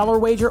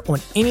 $5 wager on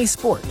any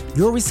sport.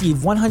 You'll receive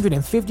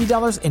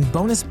 $150 in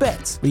bonus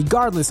bets,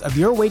 regardless of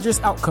your wager's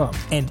outcome.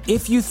 And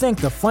if you think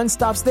the fun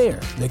stops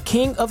there, the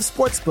King of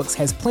Sportsbooks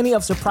has plenty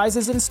of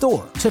surprises in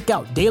store. Check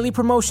out daily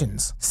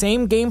promotions,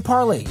 same-game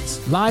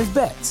parlays, live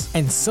bets,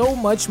 and so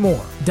much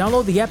more.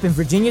 Download the app in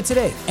Virginia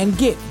today and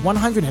get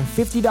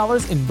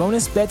 $150 in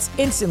bonus bets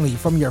instantly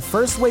from your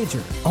first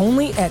wager.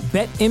 Only at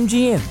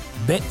BetMGM.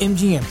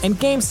 BetMGM and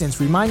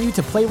GameSense remind you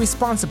to play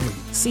responsibly.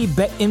 See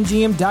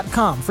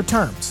BetMGM.com for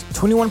terms.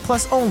 21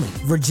 plus only.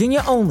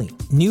 Virginia only.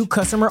 New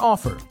customer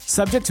offer.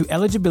 Subject to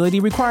eligibility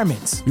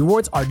requirements.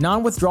 Rewards are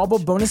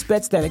non-withdrawable bonus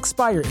bets that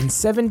expire in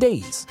 7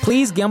 days.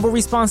 Please gamble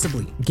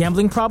responsibly.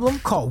 Gambling problem?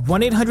 Call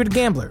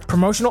 1-800-GAMBLER.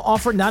 Promotional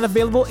offer not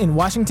available in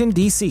Washington,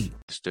 D.C.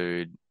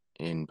 dude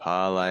in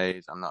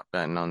parlays. I'm not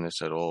betting on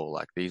this at all.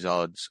 Like, these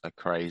odds are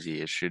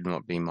crazy. It should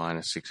not be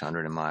minus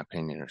 600 in my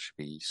opinion. It should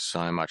be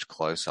so much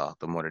closer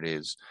than what it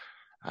is.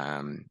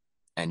 And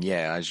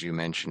yeah, as you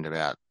mentioned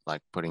about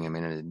like putting him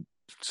in a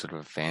sort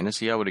of a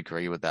fantasy, I would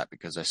agree with that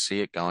because I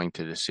see it going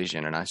to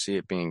decision and I see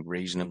it being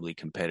reasonably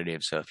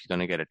competitive. So if you're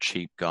going to get a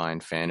cheap guy in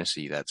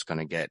fantasy that's going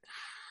to get,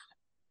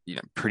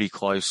 pretty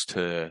close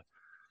to,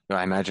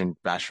 I imagine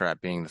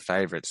Basharat being the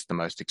favorite, it's the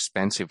most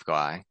expensive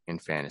guy in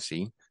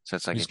fantasy. So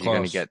it's like He's if you're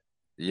going to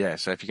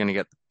close. so if you're going to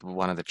get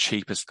one of the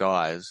cheapest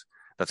guys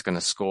that's going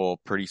to score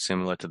pretty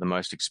similar to the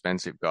most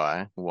expensive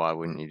guy, why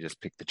wouldn't you just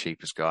pick the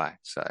cheapest guy?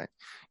 So,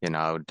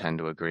 I would tend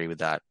to agree with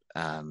that.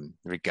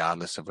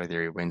 Regardless of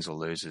whether he wins or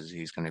loses,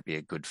 he's going to be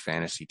a good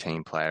fantasy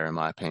team player, in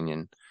my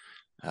opinion.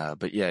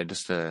 But yeah,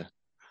 just to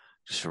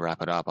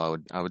wrap it up, I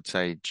would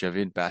say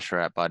Javid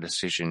Basharat by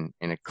decision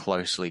in a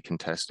closely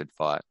contested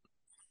fight.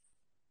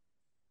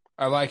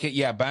 I like it.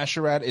 Yeah,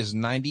 Basharat is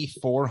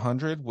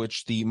 9,400,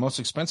 which the most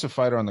expensive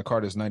fighter on the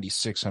card is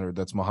 9,600.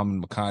 That's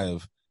Muhammad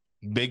Makayev,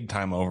 big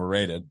time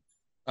overrated.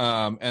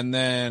 And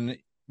then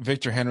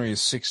Victor Henry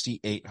is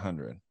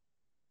 6,800.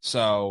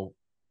 So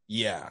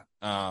yeah,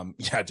 dude, I'm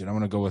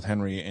gonna go with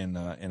Henry in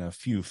a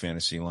few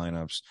fantasy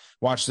lineups.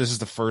 Watch, this is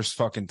the first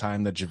fucking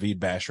time that Javid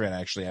Basharat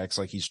actually acts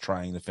like he's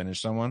trying to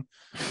finish someone.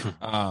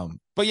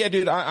 But yeah,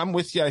 dude, I'm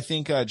with you. I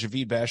think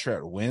Javid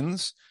Basharat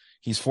wins.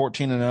 He's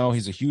 14-0.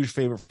 He's a huge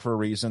favorite for a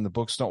reason. The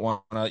books don't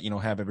want to,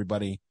 have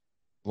everybody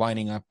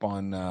lining up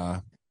on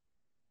a,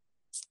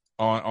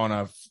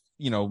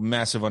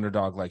 massive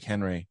underdog like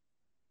Henry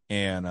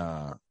and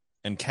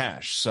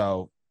Cash.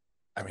 So,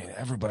 I mean,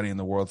 everybody in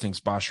the world thinks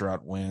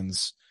Basharat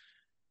wins.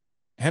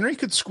 Henry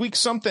could squeak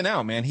something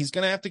out, man. He's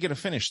going to have to get a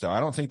finish, though. I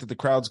don't think that the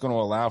crowd's going to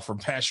allow for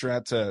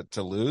Basharat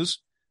to lose.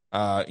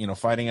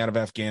 Fighting out of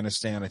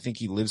Afghanistan. I think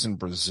he lives in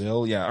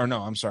Brazil. Yeah. Or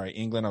no, I'm sorry,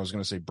 England. I was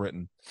going to say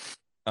Britain.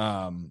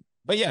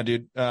 But yeah,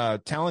 dude,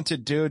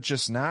 talented dude,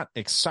 just not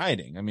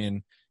exciting. I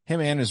mean,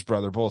 him and his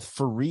brother both.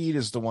 Fareed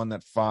is the one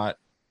that fought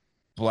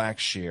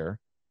Blackshear.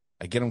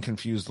 I get him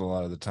confused a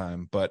lot of the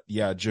time, but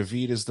yeah,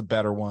 Javid is the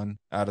better one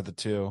out of the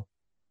two,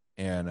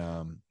 and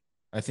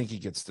I think he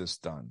gets this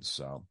done.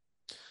 So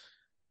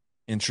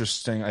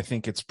interesting. I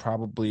think it's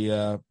probably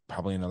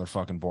another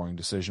fucking boring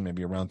decision,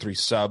 maybe a round 3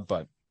 sub,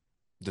 but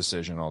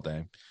decision all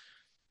day.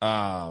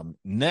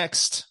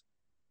 Next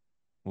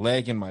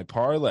leg in my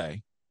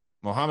parlay.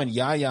 Muhammad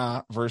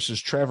Yahya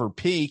versus Trevor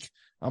Peek.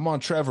 I'm on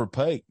Trevor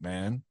Peek,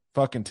 man.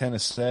 Fucking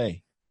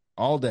Tennessee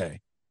all day.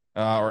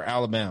 Or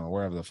Alabama,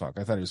 wherever the fuck.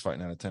 I thought he was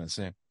fighting out of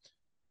Tennessee.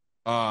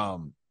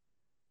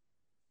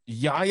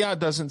 Yahya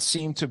doesn't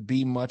seem to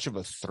be much of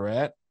a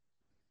threat.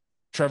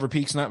 Trevor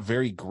Peek's not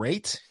very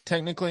great,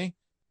 technically,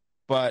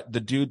 but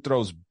the dude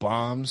throws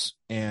bombs,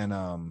 and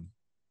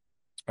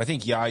I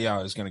think Yahya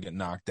is going to get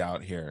knocked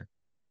out here.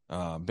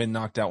 Been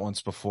knocked out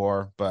once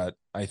before, but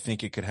I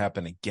think it could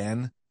happen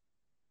again.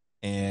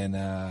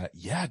 And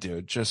yeah,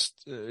 dude,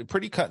 just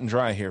pretty cut and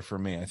dry here for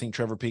me. I think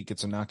Trevor Peek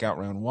gets a knockout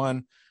round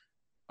 1.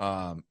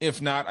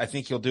 If not, I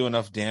think he'll do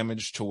enough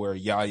damage to where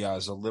Yahya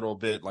is a little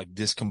bit like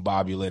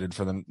discombobulated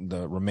for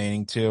the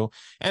remaining 2.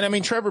 And I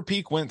mean, Trevor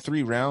Peek went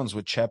 3 rounds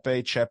with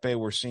Chepe. Chepe,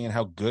 we're seeing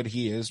how good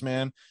he is,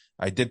 man.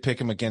 I did pick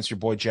him against your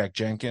boy Jack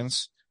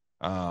Jenkins.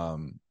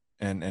 And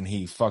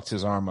he fucked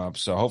his arm up.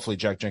 So hopefully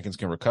Jack Jenkins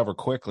can recover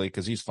quickly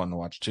because he's fun to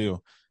watch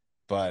too.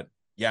 But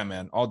yeah,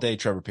 man, all day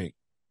Trevor Peek.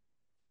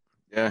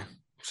 Yeah,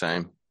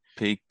 same.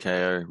 Peak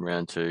KO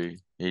round 2.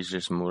 He's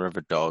just more of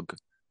a dog.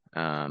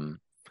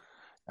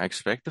 I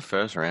expect the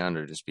first round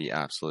to just be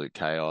absolute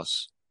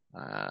chaos,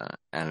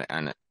 and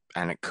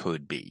it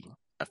could be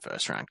a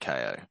first round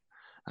KO.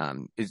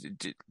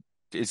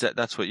 Is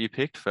that's what you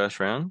picked, first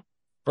round?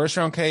 First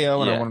round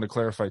KO, and Yeah. I wanted to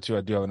clarify too.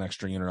 I do have an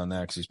extra unit on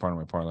that because he's part of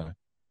my parlay.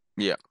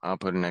 Yeah, I'll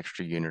put an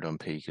extra unit on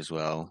Peak as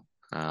well.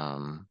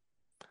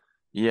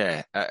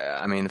 Yeah,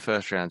 I mean the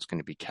first round's going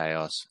to be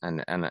chaos,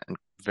 and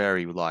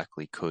very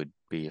likely could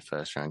be a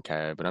first round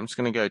KO. But I'm just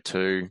going to go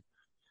 2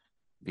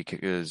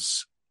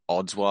 because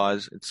odds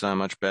wise, it's so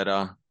much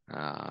better.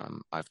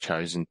 I've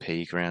chosen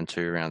Peak round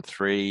 2, round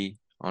 3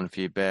 on a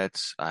few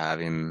bets. I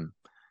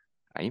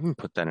even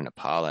put that in a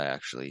parlay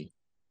actually.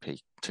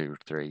 Peak 2,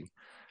 3.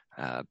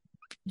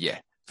 Yeah,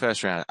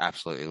 first round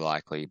absolutely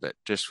likely, but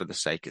just for the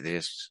sake of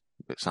this,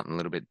 something a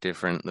little bit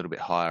different, a little bit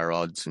higher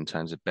odds in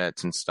terms of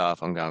bets and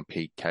stuff. I'm going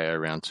Peak KO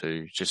round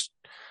 2.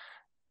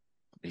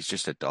 He's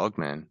just a dog,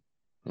 man.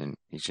 And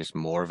he's just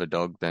more of a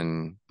dog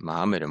than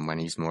Muhammad. And when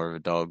he's more of a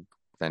dog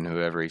than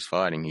whoever he's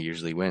fighting, he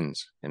usually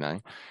wins.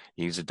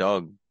 He's a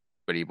dog,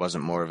 but he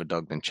wasn't more of a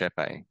dog than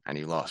Chepe, and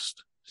he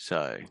lost.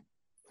 So,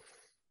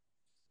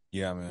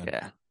 yeah, man.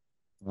 Yeah.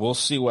 We'll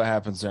see what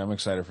happens there. I'm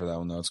excited for that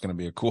one, though. It's going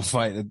to be a cool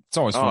fight. It's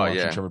always fun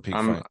watching Trevor Peak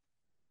fight.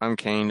 I'm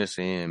keen to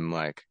see him.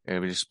 Like, it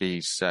would just be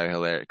so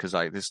hilarious because,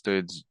 like, this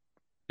dude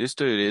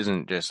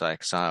isn't just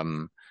like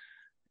some,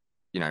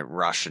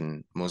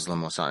 Russian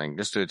Muslim or something.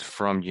 This dude's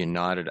from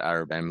United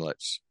Arab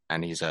Emirates,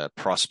 and he's a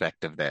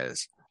prospect of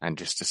theirs. And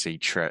just to see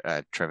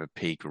Trevor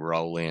Peak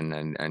roll in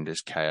and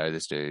just KO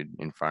this dude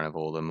in front of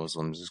all the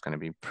Muslims is going to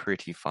be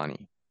pretty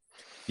funny.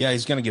 Yeah,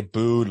 he's going to get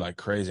booed like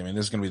crazy. I mean,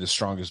 this is going to be the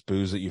strongest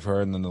boos that you've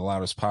heard, and then the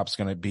loudest pop's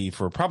going to be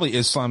for probably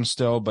Islam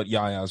still, but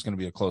Yahya is going to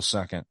be a close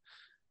second.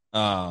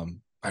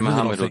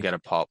 Muhammad will get a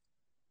pop.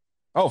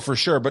 Oh, for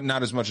sure, but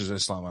not as much as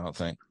Islam, I don't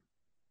think.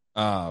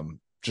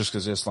 Just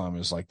because Islam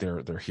is like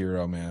their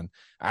hero, man.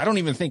 I don't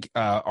even think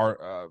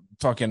our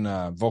fucking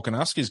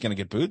Volkanovski is going to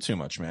get booed too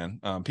much, man.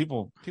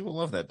 People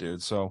love that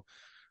dude. So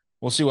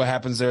we'll see what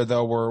happens there,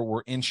 though.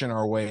 We're inching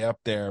our way up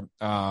there.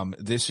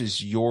 This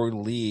is your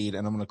lead,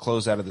 and I'm going to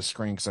close out of the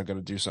screen because I've got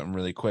to do something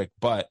really quick.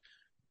 But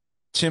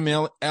Tim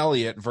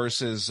Elliott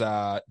versus.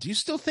 Do you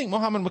still think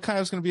Muhammad Mokaev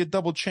is going to be a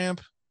double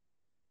champ?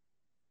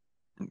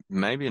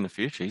 Maybe in the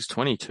future. He's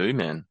 22,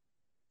 man.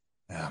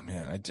 Oh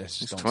man,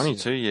 he's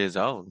 22 years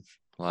old.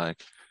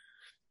 Like,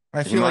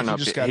 I feel like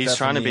he's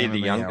trying to be the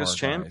youngest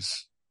champ.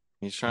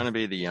 He's trying to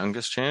be the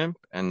youngest champ,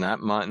 and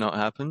that might not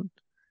happen.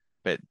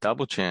 But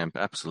double champ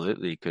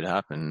absolutely could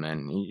happen,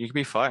 man. You could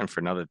be fighting for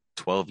another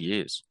 12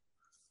 years.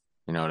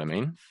 You know what I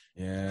mean?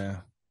 Yeah,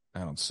 I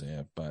don't see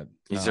it, but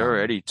he's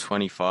already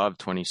 25,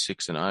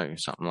 26-0,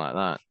 something like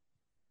that.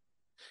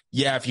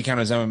 Yeah, if you count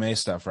his MMA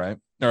stuff, right?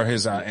 Or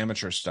his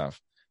amateur stuff.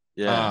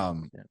 Yeah.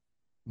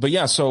 But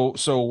yeah, so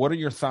what are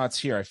your thoughts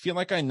here? I feel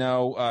like I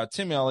know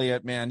Tim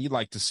Elliott, man. You'd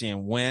like to see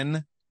him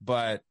win,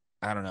 but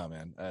I don't know,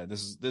 man.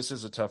 This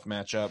is a tough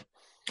matchup.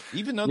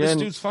 Even though this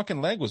dude's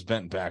fucking leg was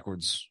bent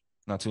backwards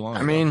not too long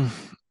ago.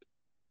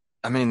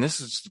 I mean,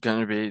 this is a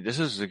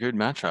good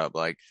matchup.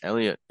 Like,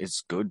 Elliott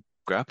is good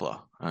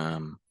grappler,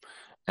 and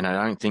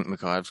I don't think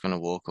Mokaev's going to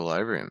walk all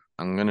over him.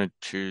 I'm going to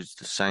choose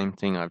the same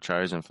thing I've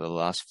chosen for the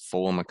last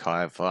 4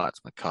 Mokaev fights.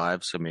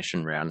 Mokaev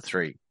submission round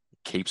 3.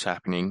 Keeps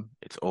happening.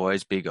 It's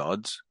always big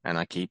odds, and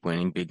I keep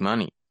winning big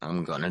money.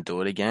 I'm gonna do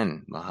it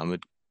again.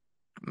 Muhammad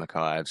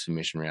Mokaev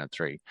submission round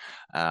 3.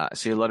 I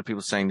see a lot of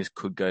people saying this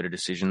could go to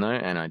decision though,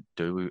 and I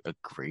do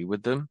agree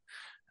with them.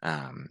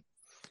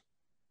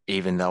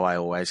 Even though I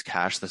always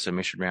cash the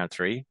submission round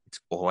 3, it's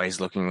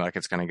always looking like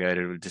it's going to go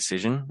to a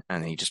decision,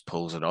 and he just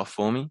pulls it off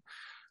for me.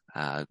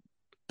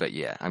 But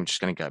yeah, I'm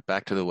just going to go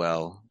back to the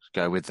well,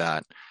 go with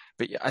that.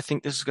 But yeah, I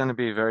think this is going to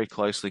be very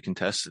closely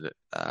contested.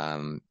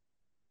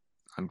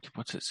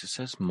 What's it? It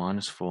says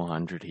minus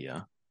 400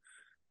 here,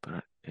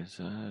 but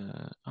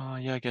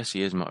I guess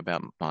he is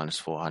about minus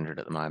 400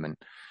 at the moment.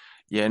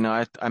 Yeah,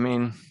 no, I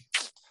mean,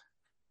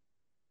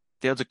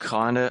 the odds are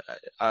kind of,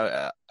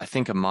 I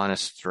think a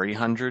minus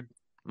 300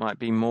 might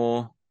be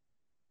more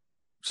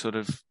sort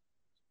of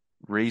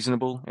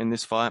reasonable in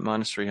this fight,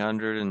 minus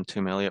 300, and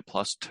Tim Elliott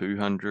plus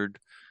 200,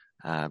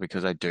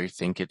 because I do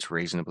think it's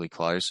reasonably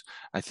close.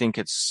 I think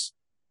it's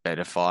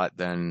better fight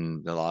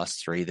than the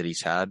last 3 that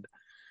he's had.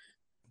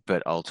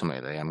 But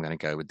ultimately, I'm going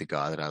to go with the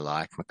guy that I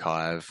like,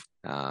 Mokaev.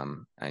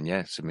 And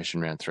yeah,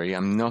 submission round 3.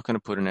 I'm not going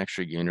to put an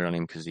extra unit on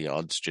him because the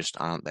odds just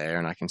aren't there,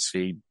 and I can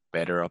see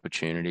better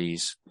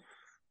opportunities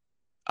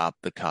up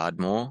the card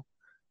more.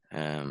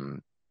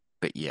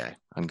 But yeah,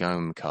 I'm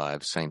going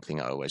Mokaev. Same thing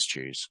I always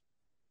choose.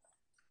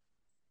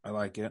 I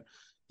like it.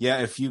 Yeah,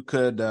 if you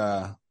could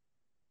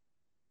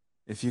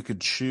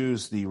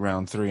choose the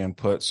round 3 and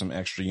put some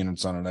extra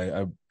units on it,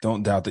 I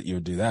don't doubt that you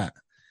would do that.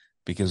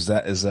 Because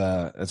that is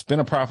it's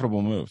been a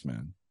profitable move,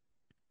 man.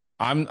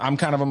 I'm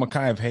kind of a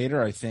Mokaev hater.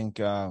 I think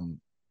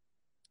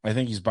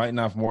he's biting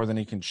off more than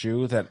he can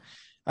chew. That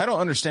I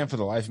don't understand for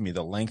the life of me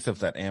the length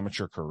of that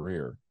amateur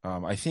career.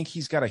 I think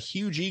he's got a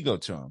huge ego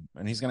to him,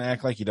 and he's going to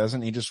act like he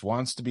doesn't. He just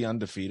wants to be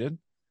undefeated.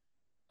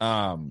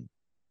 I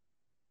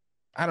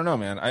don't know,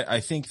 man. I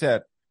think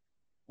that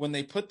when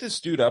they put this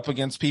dude up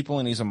against people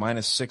and he's a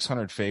minus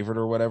 600 favorite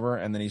or whatever,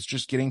 and then he's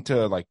just getting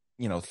to like,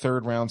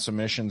 3rd round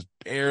submissions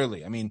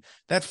barely. I mean,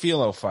 that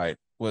Filo fight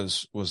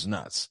was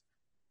nuts.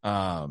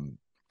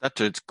 That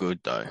dude's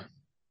good though.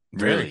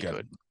 Really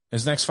good.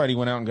 His next fight, he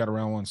went out and got a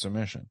round 1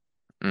 submission.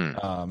 And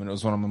it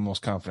was one of my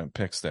most confident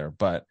picks there.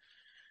 But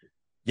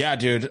yeah,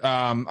 dude,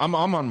 I'm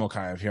on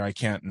Mokaev here. I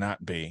can't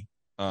not be.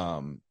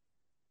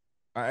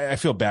 I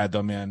feel bad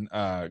though, man.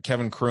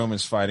 Kevin Kroom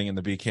is fighting in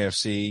the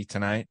BKFC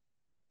tonight.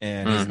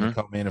 and he's in the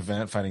co-main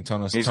event fighting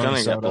Tony He's going to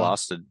get Soto.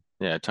 blasted.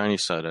 Yeah, Tony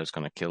Soto's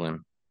going to kill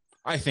him.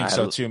 I think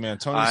so too, man.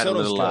 Tony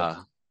Soto's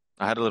good.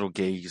 I had a little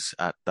geese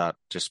at that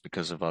just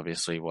because of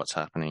obviously what's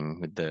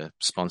happening with the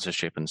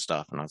sponsorship and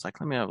stuff. And I was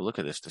like, let me have a look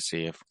at this to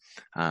see if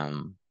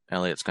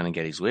Elliot's going to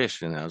get his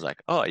wish. And I was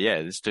like, oh,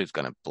 yeah, this dude's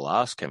going to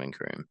blast Kevin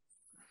Croom.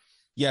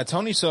 Yeah,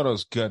 Tony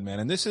Soto's good, man.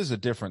 And this is a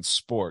different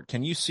sport.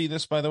 Can you see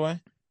this, by the way?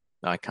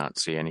 I can't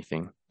see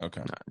anything.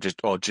 Okay.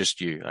 No,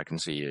 just you. I can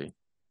see you.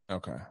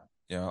 Okay.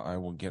 Yeah, I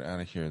will get out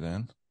of here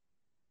then.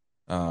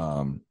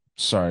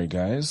 Sorry,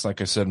 guys.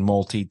 Like I said,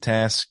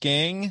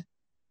 multitasking.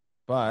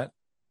 But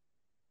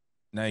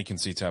now you can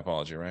see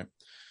Tapology, right?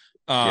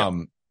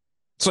 Yep.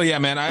 So yeah,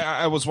 man,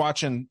 I was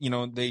watching,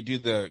 they do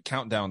the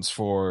countdowns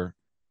for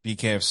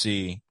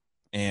BKFC,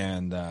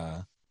 and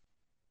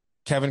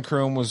Kevin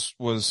Croom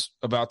was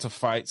about to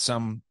fight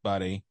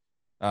somebody.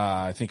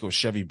 I think it was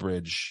Chevy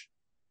Bridges.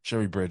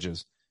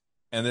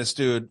 And this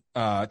dude,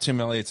 Tim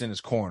Elliott's in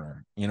his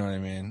corner, you know what I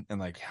mean? And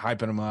like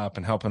hyping him up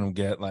and helping him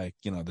get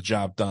the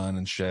job done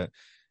and shit.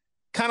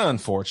 Kind of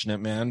unfortunate,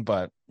 man,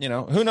 but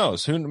who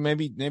knows?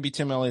 Maybe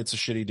Tim Elliott's a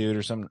shitty dude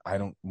or something. I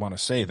don't want to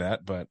say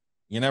that, but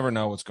you never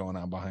know what's going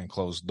on behind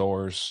closed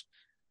doors.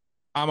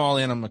 I'm all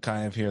in on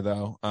Mikhaev here,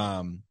 though.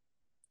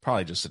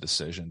 Probably just a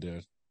decision,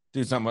 dude.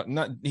 Dude's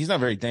he's not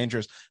very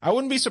dangerous. I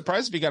wouldn't be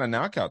surprised if he got a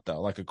knockout, though,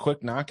 like a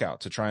quick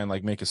knockout to try and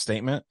like make a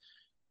statement.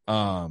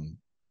 And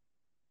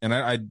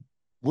I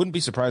wouldn't be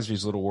surprised if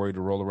he's a little worried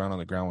to roll around on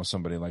the ground with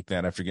somebody like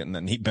that after getting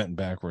that knee bent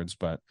backwards.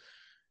 But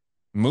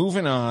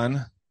moving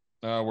on.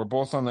 We're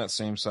both on that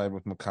same side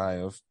with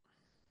Mikhaev.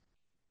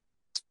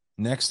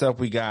 Next up,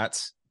 we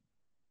got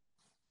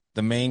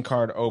the main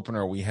card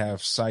opener. We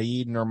have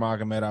Said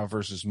Nurmagomedov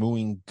versus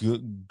Muin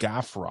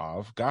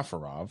Gafurov.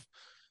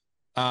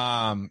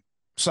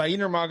 Said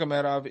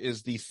Nurmagomedov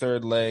is the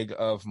third leg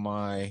of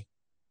my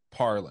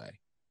parlay.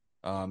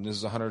 This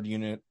is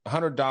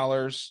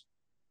 $100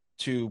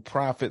 to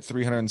profit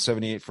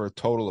 378 for a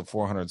total of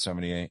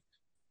 478.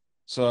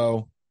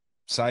 So,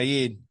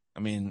 Said, I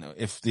mean,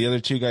 if the other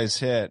two guys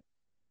hit,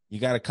 you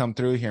got to come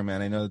through here,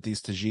 man. I know that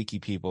these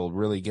Tajiki people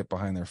really get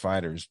behind their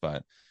fighters,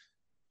 but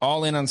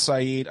all in on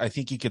Said. I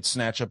think he could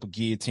snatch up a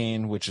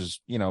guillotine, which is,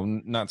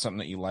 not something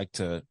that you like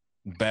to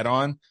bet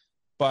on,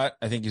 but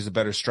I think he's a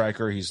better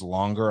striker. He's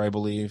longer, I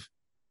believe.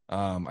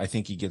 I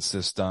think he gets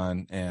this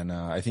done. And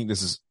I think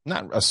this is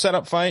not a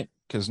setup fight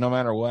because no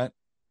matter what,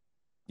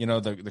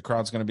 the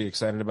crowd's going to be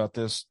excited about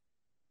this.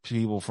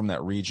 People from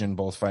that region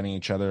both fighting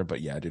each other.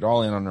 But yeah, dude,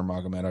 all in on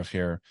Nurmagomedov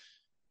here.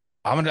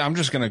 I'm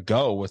just gonna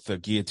go with the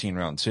guillotine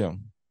round 2.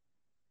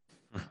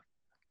 I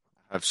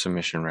have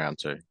submission round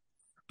 2.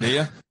 Do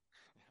you?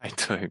 I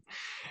do.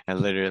 I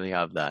literally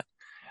have that.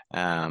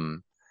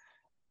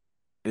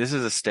 This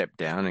is a step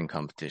down in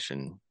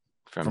competition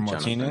from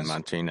Jonathan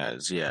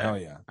Martinez. Yeah. Oh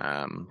yeah.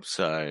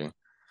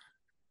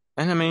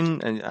 And I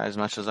mean, as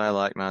much as I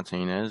like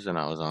Martinez, and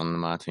I was on the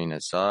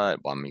Martinez side,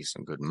 won me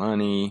some good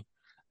money.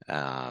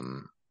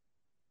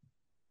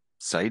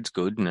 Said's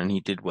good, and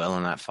he did well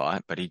in that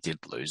fight, but he did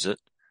lose it.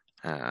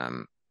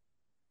 And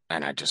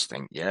I just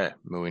think, yeah,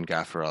 Muin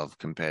Gafurov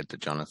compared to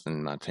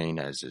Jonathan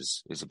Martinez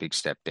is a big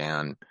step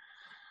down.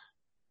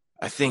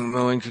 I think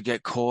Muin could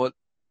get caught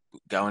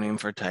going in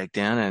for a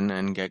takedown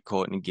and get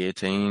caught in a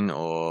guillotine,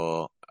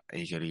 or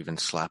he could even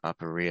slap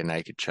up a rear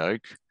naked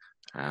choke.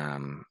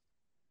 And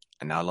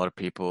now a lot of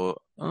people,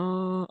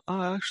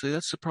 actually,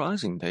 that's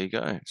surprising. There you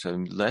go. So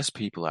less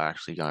people are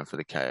actually going for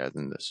the KO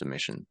than the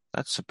submission.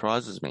 That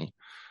surprises me.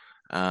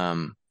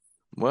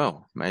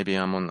 Well, maybe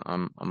I'm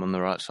on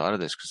the right side of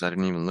this because I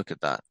didn't even look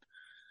at that.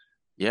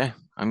 Yeah,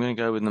 I'm going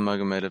to go with the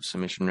Nurmagomedov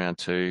submission round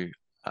 2.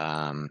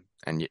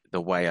 And the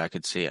way I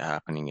could see it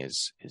happening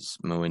is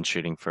Muin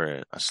shooting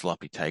for a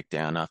sloppy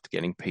takedown after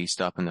getting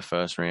pieced up in the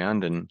first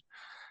round and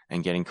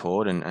getting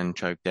caught and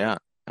choked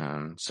out.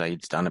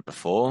 Said's done it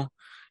before.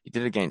 He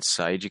did it against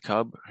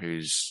Sajikub,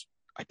 who's,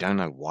 I don't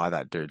know why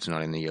that dude's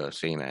not in the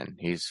UFC, man.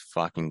 He's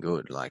fucking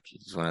good. Like,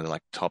 he's one of the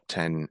top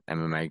 10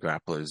 MMA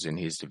grapplers in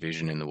his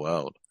division in the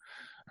world.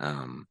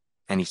 And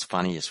he's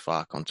funny as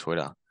fuck on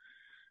Twitter.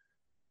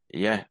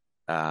 Yeah.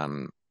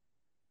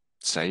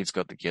 Said's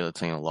got the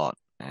guillotine a lot,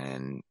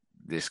 and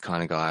this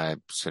kind of guy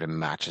sort of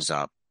matches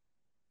up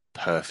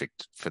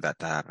perfect for that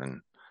to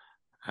happen.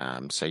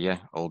 So yeah,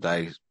 all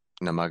day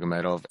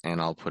Nurmagomedov,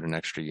 and I'll put an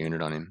extra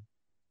unit on him.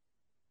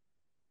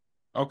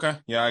 Okay.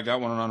 Yeah, I got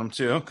one on him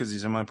too because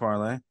he's in my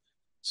parlay.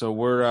 So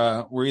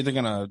we're either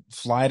gonna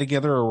fly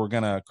together or we're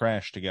gonna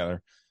crash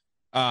together.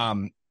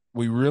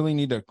 We really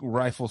need to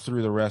rifle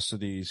through the rest of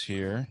these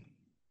here.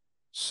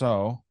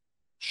 So,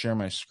 share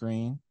my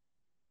screen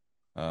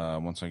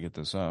once I get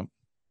this up.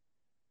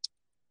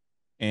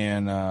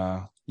 And,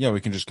 yeah,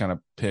 we can just kind of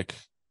pick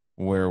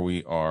where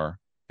we are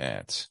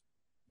at.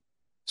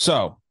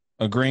 So,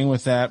 agreeing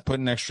with that,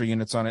 putting extra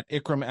units on it.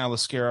 Ikram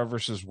Aliskerov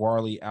versus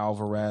Warley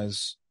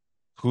Alvarez.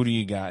 Who do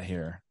you got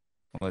here?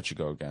 I'll let you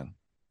go again.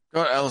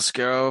 Got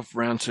Aliskerov,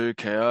 round 2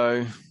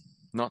 KO.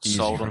 Not Easy,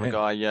 sold on right? the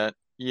guy yet.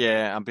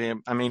 Yeah,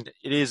 I mean,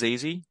 it is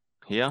easy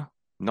here.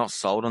 Not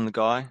sold on the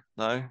guy,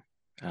 though.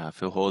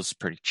 Phil Hawes is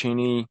pretty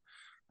chinny.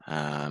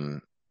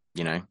 Um,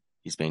 you know,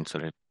 he's been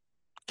sort of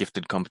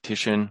gifted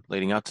competition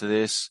leading up to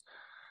this.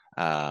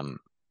 Um,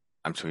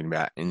 I'm talking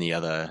about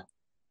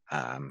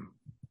um,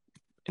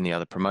 in the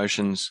other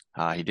promotions.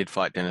 He did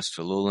fight Dennis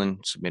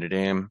Tululin, submitted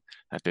him.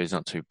 That dude's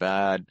not too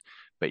bad.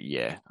 But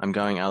yeah, I'm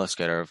going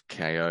Aliskerov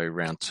KO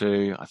round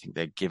 2. I think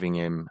they're giving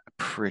him a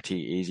pretty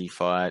easy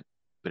fight,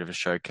 bit of a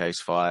showcase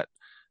fight.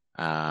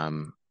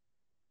 Um,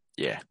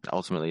 yeah,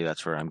 ultimately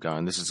that's where I'm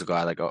going. This is the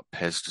guy that got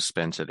Pez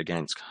dispensed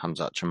against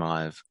Khamzat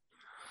Chimaev.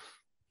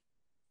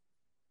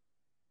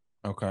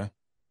 Okay.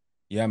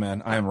 Yeah,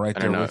 man. I am right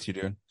there with you,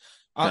 dude.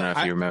 I don't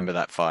know if you remember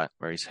that fight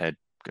where his head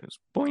goes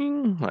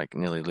boing, like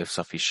nearly lifts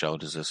off his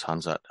shoulders as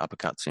Khamzat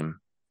uppercuts him.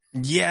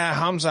 Yeah,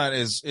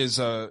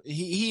 Khamzat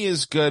he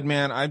is good,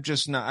 man. I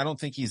don't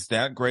think he's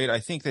that great. I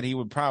think that he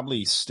would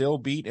probably still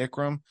beat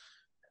Ikram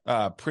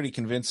pretty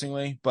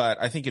convincingly, but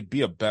I think it'd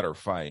be a better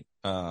fight.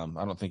 I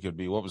don't think it'd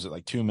be, what was it,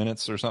 like 2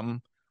 minutes or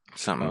something?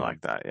 Something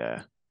like that,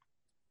 yeah.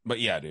 But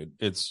yeah, dude,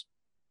 it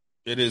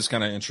is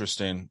kind of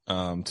interesting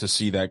to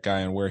see that guy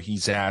and where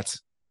he's at,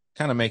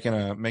 kind of making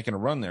a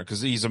run there,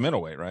 because he's a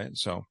middleweight, right?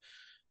 So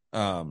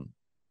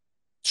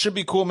should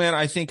be cool, man.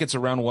 I think it's a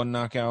round 1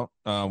 knockout.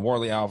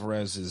 Warley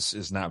Alvarez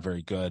is not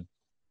very good.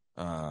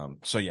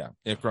 So yeah,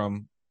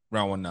 Ikram,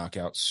 round 1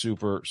 knockout.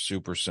 Super,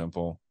 super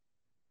simple.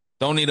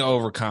 Don't need to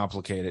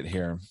overcomplicate it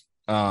here.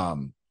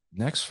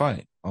 Next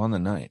fight on the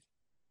night.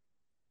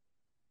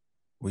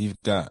 We've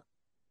got,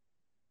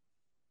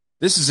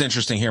 this is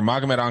interesting here.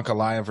 Magomed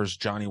Ankalaev versus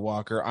Johnny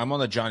Walker. I'm on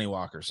the Johnny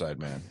Walker side,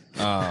 man.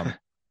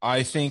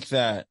 I think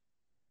that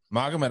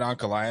Magomed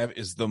Ankalaev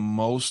is the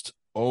most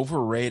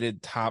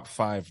overrated top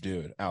 5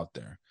 dude out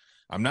there.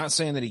 I'm not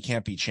saying that he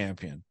can't be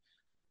champion,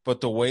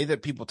 but the way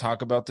that people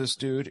talk about this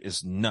dude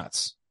is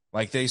nuts.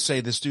 Like, they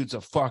say this dude's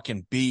a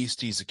fucking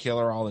beast. He's a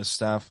killer, all this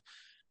stuff.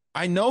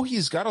 I know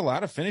he's got a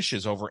lot of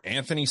finishes over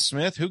Anthony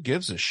Smith. Who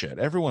gives a shit?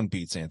 Everyone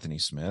beats Anthony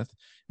Smith.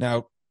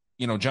 Now,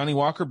 Johnny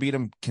Walker beat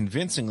him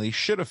convincingly.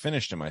 Should have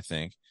finished him, I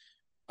think.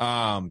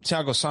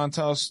 Thiago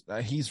Santos,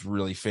 he's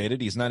really faded.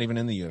 He's not even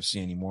in the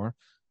UFC anymore.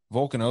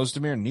 Volkan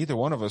Ozdemir, neither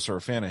one of us are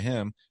a fan of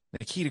him.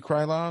 Nikita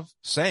Krylov,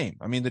 same.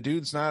 I mean, the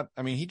dude's not,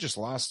 he just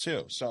lost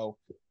too. So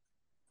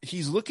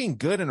he's looking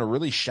good in a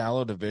really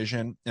shallow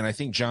division. And I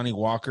think Johnny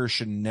Walker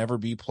should never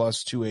be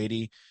plus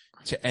 280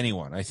 to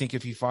anyone. I think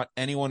if he fought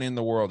anyone in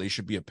the world, he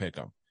should be a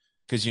pick'em,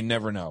 because you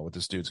never know what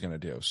this dude's going to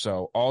do.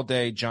 So all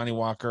day, Johnny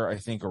Walker, I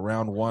think a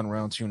round 1,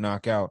 round 2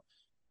 knockout.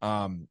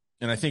 And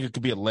I think it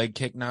could be a leg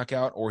kick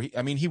knockout, or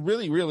he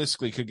really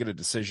realistically could get a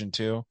decision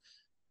too.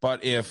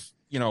 But if,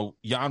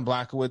 Jan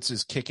Blachowicz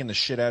is kicking the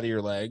shit out of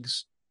your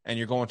legs and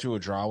you're going to a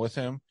draw with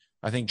him,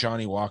 I think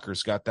Johnny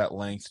Walker's got that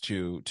length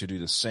to do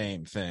the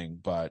same thing,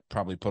 but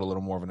probably put a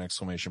little more of an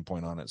exclamation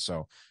point on it.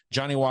 So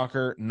Johnny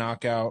Walker,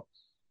 knockout.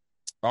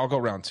 I'll go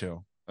round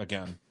 2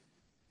 again.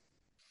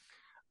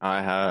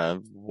 I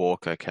have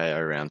Walker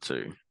KO round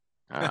 2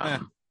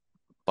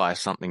 by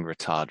something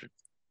retarded.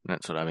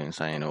 That's what I've been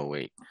saying all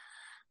week.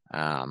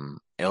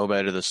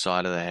 Elbow to the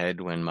side of the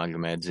head when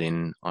Magomed's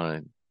in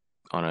on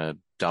a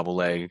double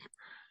leg.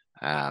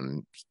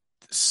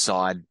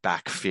 Side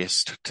back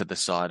fist to the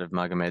side of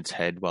Magomed's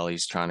head while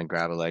he's trying to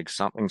grab a leg.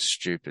 Something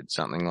stupid,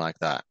 something like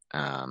that.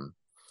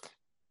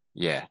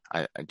 Yeah,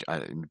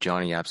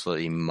 Johnny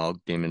absolutely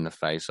mugged him in the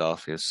face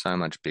off. He was so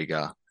much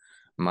bigger,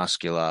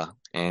 muscular,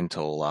 and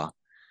taller.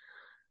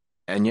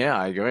 And yeah,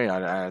 I agree.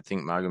 I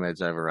think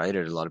Magomed's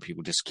overrated. A lot of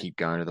people just keep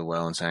going to the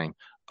well and saying,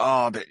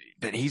 "Oh,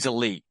 but he's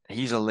elite.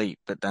 He's elite."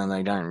 But then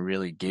they don't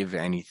really give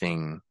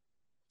anything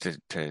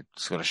to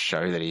sort of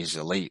show that he's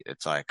elite.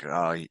 It's like,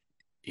 oh,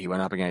 he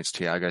went up against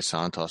Thiago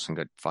Santos and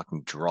got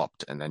fucking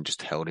dropped, and then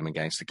just held him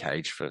against the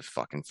cage for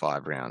fucking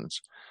 5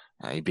 rounds.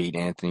 He beat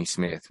Anthony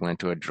Smith, went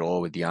to a draw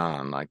with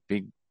Jan, like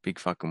big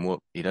fucking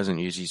whoop. He doesn't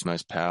use his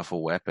most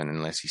powerful weapon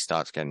unless he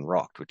starts getting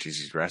rocked, which is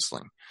his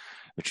wrestling,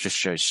 which just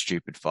shows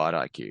stupid fight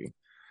IQ.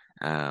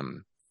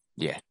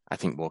 Yeah, I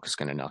think Walker's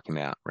going to knock him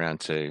out round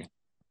 2.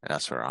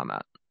 That's where I'm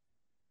at.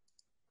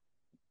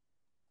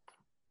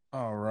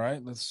 All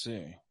right, let's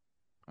see.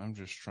 I'm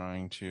just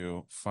trying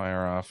to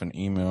fire off an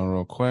email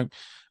real quick.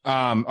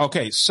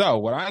 Okay, so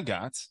what I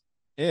got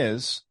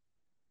is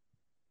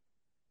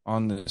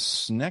on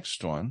this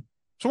next one.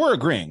 So we're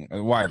agreeing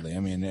widely. I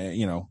mean,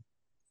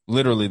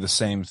 literally the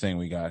same thing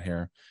we got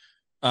here.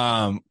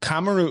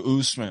 Kamaru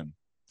Usman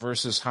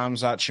versus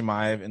Khamzat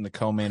Chimaev in the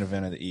co-main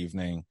event of the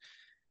evening.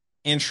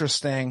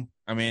 Interesting.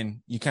 I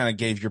mean, you kind of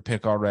gave your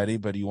pick already,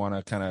 but you want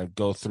to kind of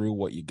go through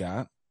what you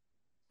got?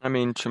 I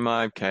mean,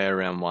 Chimaev KO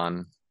round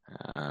 1.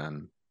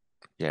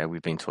 Yeah,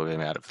 we've been talking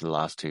about it for the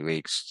last 2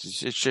 weeks.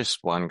 It's just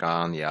one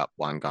guy on the up,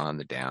 one guy on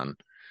the down.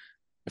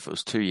 If it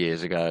was 2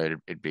 years ago,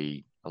 it'd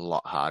be a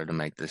lot harder to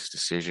make this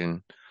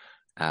decision.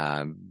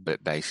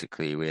 But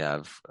basically, we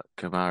have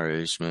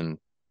Kamaru Usman,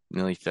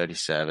 nearly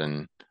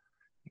 37,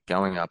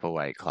 going up a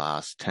weight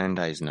class, 10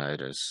 days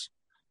notice,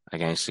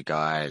 against a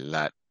guy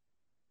that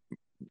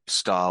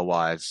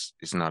style-wise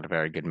is not a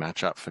very good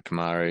matchup for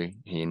Kamaru.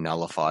 He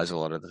nullifies a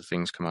lot of the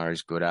things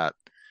Kamaru's good at.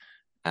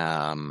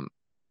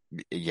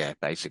 Yeah,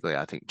 basically,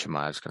 I think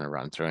Chimaev's going to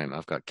run through him.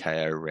 I've got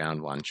KO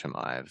round one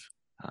Chimaev.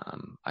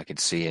 I could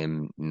see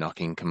him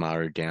knocking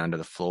Kamaru down to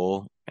the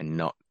floor and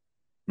not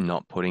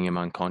putting him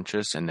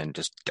unconscious, and then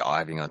just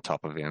diving on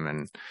top of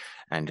him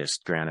and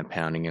just ground and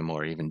pounding him,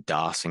 or even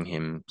darsing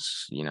him.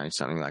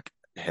 Something like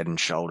head and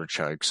shoulder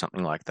choke,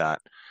 something like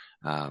that.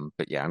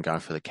 But yeah, I'm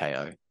going for the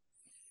KO.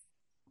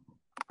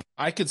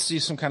 I could see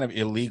some kind of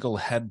illegal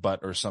headbutt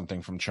or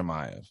something from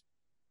Chimaev.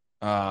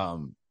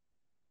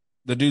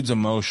 The dude's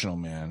emotional,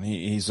 man.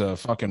 He's a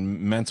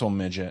fucking mental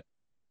midget.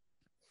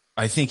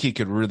 I think he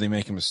could really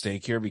make a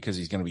mistake here because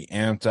he's going to be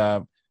amped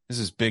up. This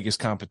is his biggest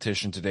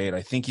competition to date.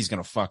 I think he's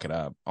going to fuck it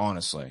up,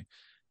 honestly.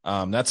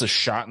 That's a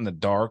shot in the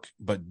dark,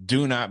 but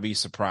do not be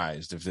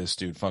surprised if this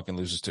dude fucking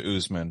loses to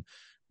Usman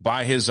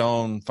by his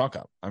own fuck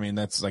up. I mean,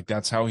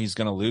 that's how he's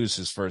going to lose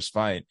his first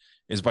fight,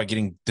 is by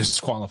getting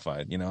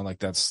disqualified.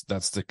 That's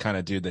the kind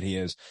of dude that he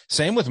is.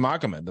 Same with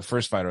Magomed, the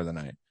first fighter of the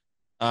night.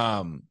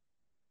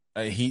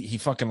 He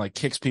fucking like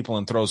kicks people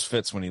and throws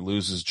fits when he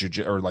loses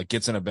or like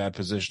gets in a bad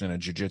position in a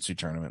jiu-jitsu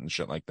tournament and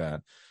shit like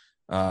that.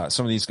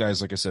 Some of these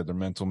guys, like I said, they're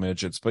mental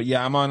midgets. But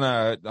yeah, I'm on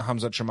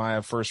Khamzat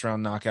Chimaev first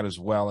round knockout as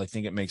well. I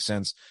think it makes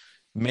sense.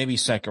 Maybe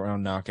second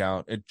round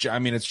knockout.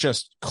 It's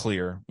just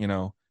clear,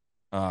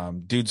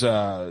 dude's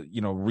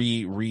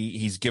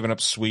he's given up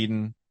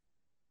Sweden.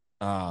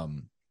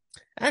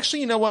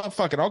 Actually, you know what?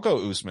 Fuck it. I'll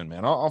go Usman,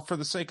 man. I'll for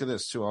the sake of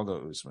this too, I'll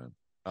go Usman.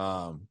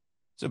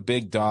 It's a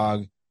big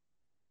dog.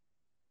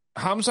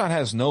 Khamzat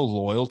has no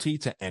loyalty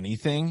to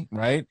anything,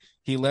 right?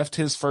 He left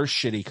his first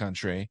shitty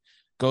country,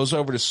 goes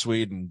over to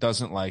Sweden,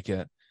 doesn't like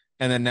it,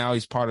 and then now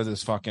he's part of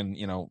this fucking,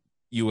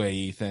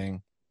 UAE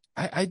thing.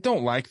 I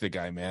don't like the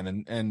guy,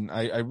 man, and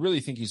I really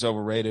think he's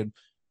overrated.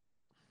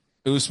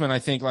 Usman, I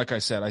think, like I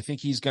said, I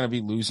think he's going to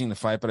be losing the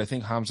fight, but I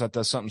think Khamzat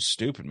does something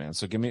stupid, man.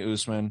 So give me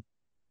Usman.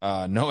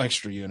 No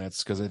extra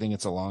units because I think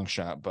it's a long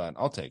shot, but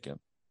I'll take it.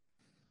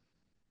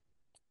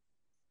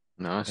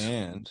 Nice.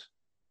 And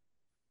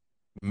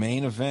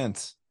main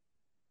event.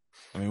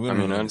 I mean, we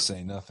don't need to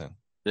say nothing.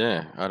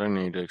 Yeah, I don't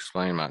need to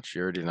explain much.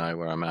 You already know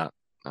where I'm at.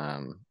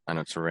 And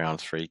it's around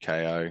 3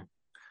 KO.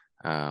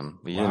 But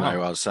you didn't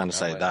know I was trying to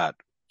say that.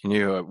 You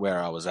knew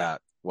where I was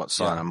at, what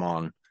side I'm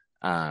on.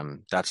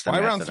 That's the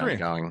method I'm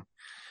going.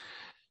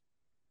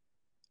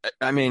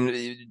 I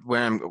mean,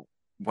 when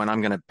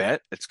I'm going to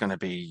bet, it's going to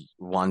be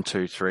 1,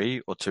 2,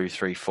 3 or 2,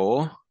 3,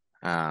 4.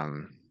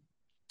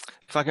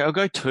 Fuck it, I'll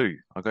go 2.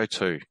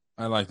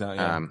 I like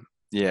that.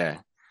 Yeah.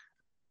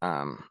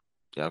 I'll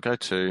go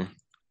 2.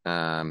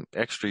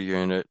 Extra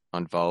unit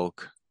on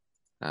Volk.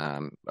 I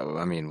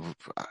mean,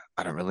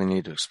 I don't really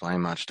need to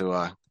explain much, do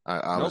I?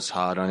 I was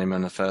hard on him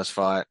in the first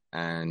fight,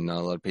 and a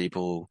lot of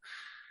people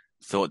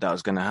thought that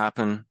was going to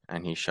happen,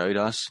 and he showed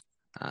us.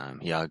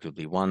 He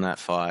arguably won that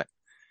fight,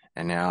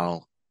 and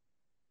now,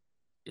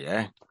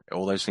 yeah,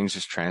 all those things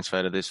just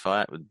transfer to this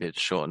fight with a bit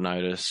short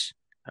notice.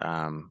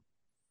 Yeah,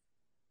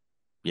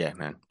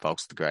 man,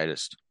 Volk's the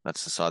greatest.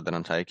 That's the side that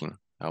I'm taking.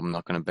 I'm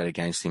not going to bet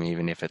against him,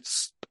 even if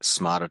it's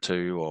smarter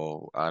to,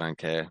 or I don't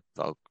care.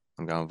 Volk,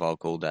 I'm going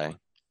Volk all day.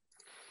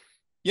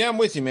 Yeah, I'm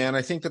with you, man.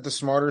 I think that the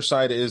smarter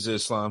side is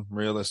Islam,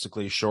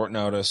 realistically. Short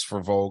notice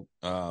for Volk.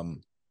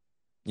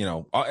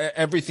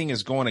 Everything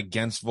is going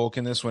against Volk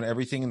in this one.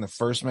 Everything in the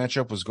first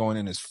matchup was going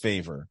in his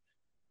favor.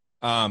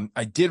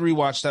 I did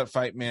rewatch that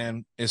fight,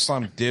 man.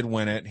 Islam did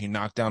win it. He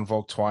knocked down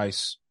Volk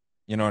twice.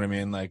 You know what I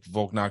mean? Like,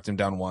 Volk knocked him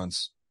down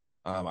once.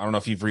 I don't know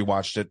if you've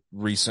rewatched it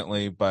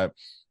recently, but,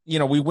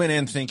 we went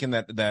in thinking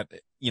that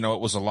it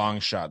was a long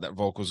shot that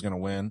Volk was going to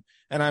win.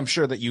 And I'm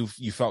sure that you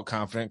felt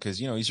confident because,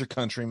 he's your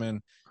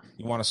countryman.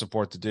 You want to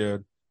support the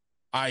dude.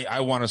 I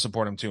want to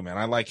support him too, man.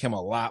 I like him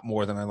a lot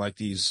more than I like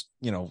these,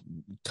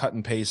 cut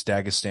and paste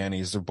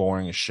Dagestanis. They're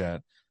boring as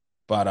shit.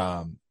 But,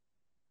 I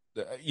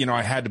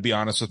had to be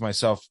honest with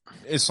myself.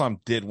 Islam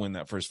did win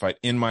that first fight,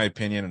 in my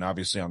opinion. And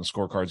obviously on the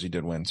scorecards, he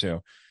did win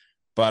too.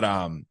 But,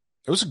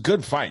 it was a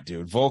good fight,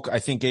 dude. Volk, I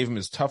think, gave him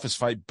his toughest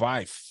fight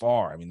by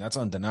far. I mean, that's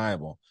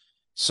undeniable.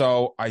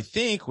 So I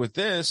think with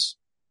this,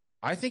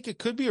 it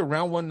could be a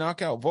round 1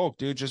 knockout Volk,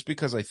 dude, just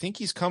because I think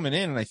he's coming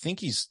in, and I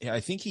think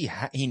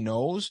he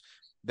knows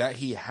that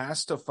he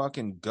has to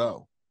fucking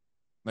go.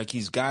 Like,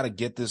 he's got to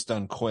get this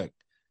done quick.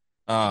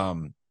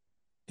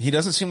 He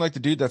doesn't seem like the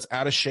dude that's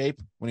out of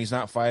shape when he's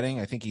not fighting.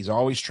 I think he's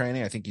always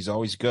training. I think he's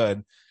always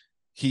good.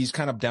 He's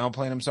kind of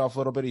downplaying himself a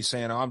little bit. He's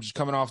saying, "Oh, I'm just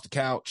coming off the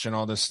couch and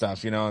all this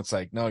stuff." It's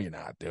like, no, you're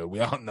not, dude.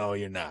 We all know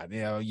you're not.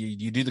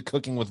 You do the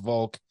cooking with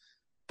Volk,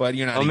 but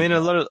you're not. I mean, a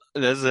lot of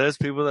there's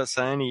people that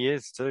saying he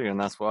is too, and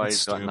that's why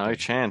he's got no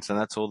chance. And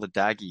that's all the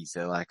daggies.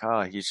 They're like,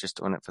 "Oh, he's just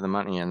doing it for the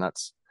money," and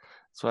that's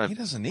why he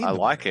doesn't need. I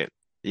like it.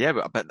 Yeah,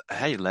 but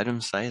hey, let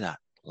him say that.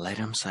 Let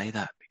him say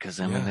that, because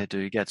then when the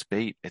dude gets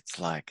beat, it's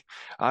like,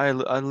 I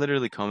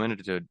literally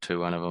commented to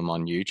one of them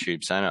on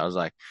YouTube saying it. I was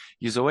like,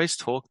 you always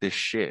talk this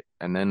shit,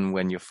 and then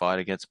when your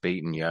fighter gets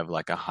beaten, you have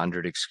like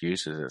 100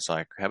 excuses. It's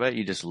like, how about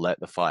you just let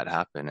the fight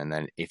happen, and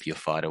then if your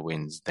fighter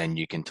wins, then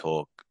you can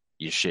talk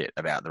your shit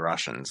about the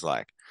Russians.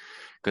 Like,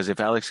 because if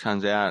Alex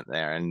comes out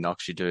there and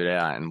knocks your dude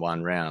out in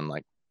 1 round,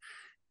 like,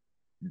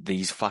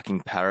 these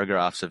fucking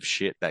paragraphs of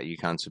shit that you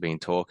cunts have been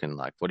talking.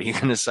 Like, what are you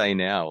gonna say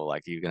now?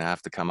 Like, you're gonna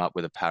have to come up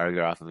with a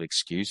paragraph of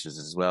excuses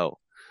as well.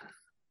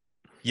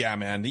 Yeah,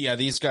 man. Yeah,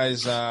 these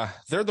guys,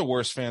 they're the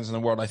worst fans in the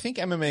world. I think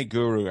MMA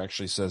Guru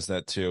actually says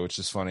that too, which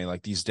is funny.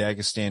 Like these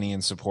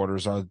Dagestanian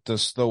supporters are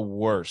just the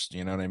worst.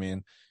 You know what I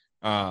mean?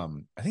 I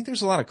think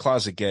there's a lot of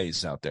closet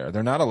gays out there.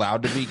 They're not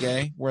allowed to be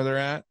gay where they're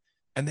at,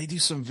 and they do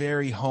some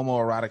very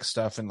homoerotic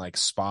stuff in like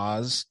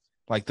spas.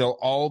 Like they'll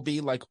all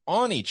be like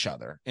on each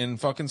other in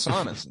fucking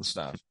saunas and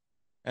stuff.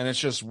 And it's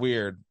just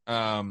weird.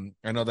 I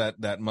know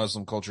that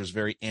Muslim culture is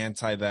very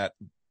anti that,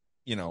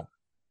 you know,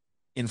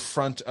 in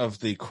front of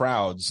the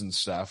crowds and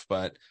stuff,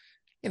 but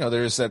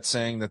there's that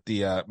saying that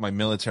the my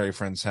military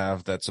friends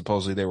have that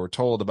supposedly they were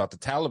told about the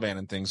Taliban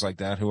and things like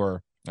that, who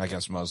are, I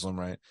guess, Muslim,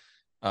 right?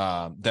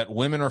 That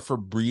women are for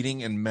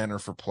breeding and men are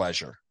for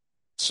pleasure.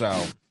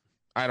 So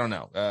I don't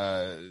know,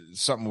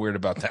 something weird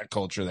about that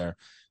culture there.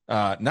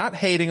 Not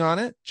hating on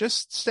it,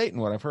 just stating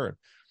what I've heard.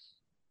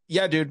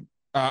 Yeah, dude.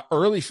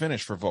 Early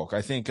finish for Volk.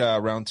 I think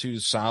round 2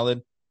 is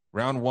solid.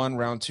 Round 1,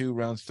 round 2,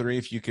 round 3.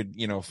 If you could,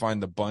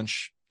 find the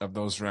bunch of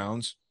those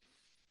rounds,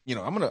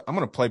 I'm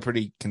gonna play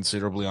pretty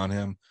considerably on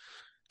him,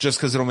 just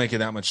because it'll make it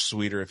that much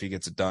sweeter if he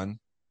gets it done.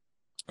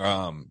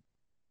 And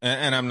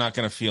I'm not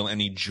gonna feel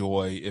any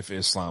joy if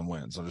Islam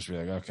wins. I'll just be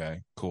like,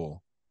 okay,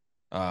 cool.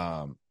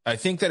 I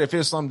think that if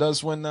Islam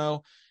does win,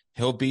 though,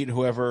 he'll beat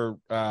whoever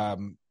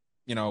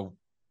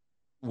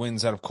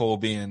wins out of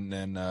Colby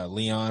and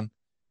Leon.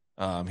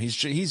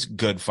 He's a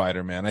good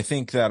fighter, man. I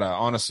think that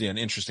honestly, an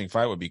interesting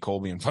fight would be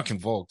Colby and fucking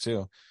Volk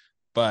too,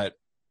 but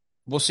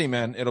we'll see,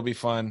 man. It'll be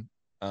fun.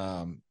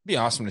 Be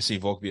awesome to see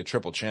Volk be a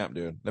triple champ,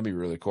 dude. That'd be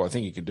really cool. I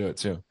think he could do it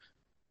too.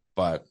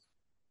 But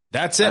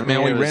that's it,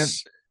 man.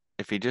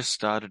 If he just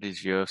started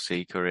his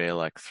UFC career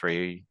like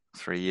three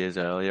years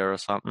earlier or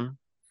something,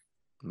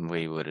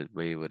 we would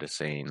have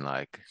seen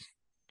like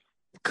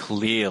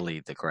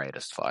clearly the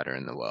greatest fighter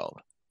in the world.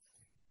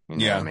 You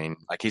know what I mean?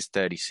 Like he's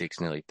 36,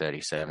 nearly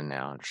 37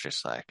 now. It's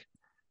just like,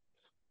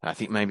 I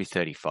think maybe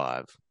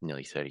 35,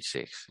 nearly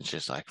 36. It's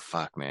just like,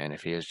 fuck, man.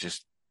 If he was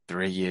just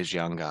 3 years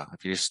younger,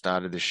 if he just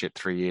started the shit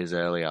 3 years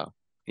earlier,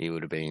 he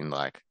would have been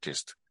like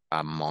just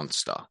a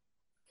monster.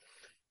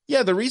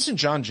 Yeah, the reason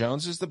John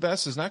Jones is the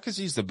best is not because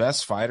he's the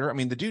best fighter. I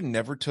mean, the dude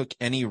never took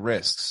any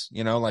risks,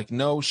 like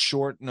no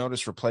short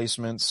notice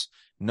replacements,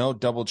 no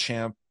double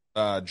champ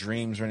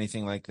dreams or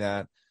anything like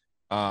that.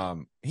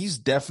 He's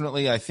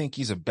definitely, I think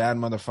he's a bad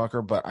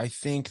motherfucker, but I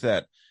think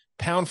that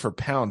pound for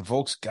pound,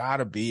 Volk's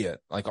gotta be it,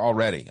 like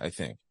already, I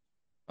think.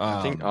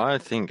 I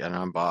think, and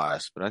I'm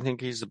biased, but I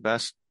think he's the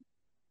best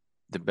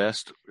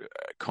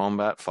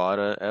combat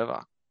fighter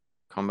ever.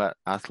 Combat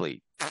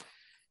athlete.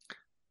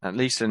 At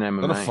least in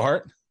MMA. What a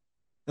fart?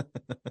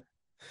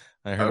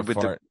 I heard a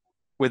fart.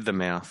 With the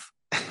mouth.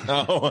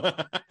 Oh.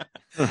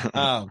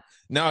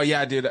 No,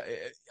 yeah, dude.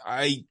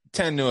 I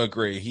tend to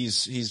agree.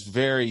 He's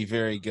very,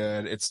 very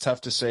good. It's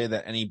tough to say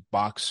that any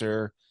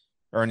boxer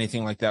or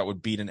anything like that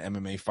would beat an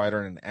MMA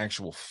fighter in an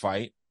actual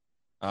fight.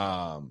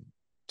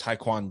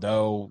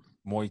 Taekwondo,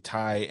 Muay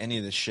Thai, any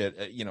of this shit,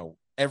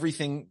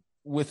 everything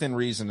within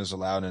reason is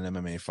allowed in an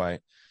MMA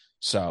fight.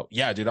 So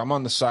yeah, dude, I'm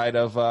on the side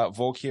of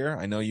Volk here.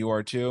 I know you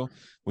are too.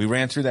 We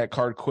ran through that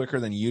card quicker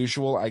than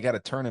usual. I got to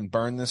turn and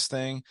burn this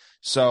thing.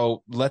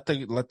 So let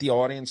the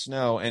audience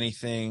know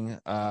anything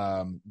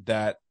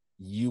that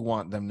you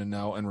want them to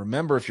know. And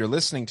remember, if you're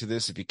listening to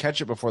this, if you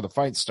catch it before the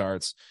fight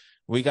starts,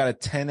 we got a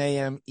 10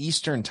 a.m.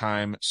 Eastern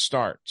time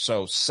start.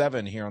 So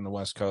 7 here on the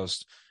West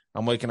Coast.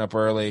 I'm waking up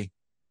early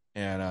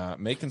and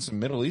making some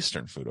Middle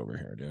Eastern food over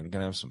here, dude. I'm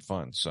gonna have some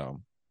fun.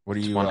 So what do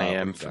you? 1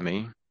 a.m. for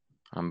me.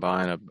 I'm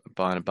buying a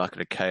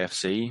bucket of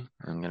KFC.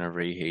 I'm gonna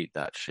reheat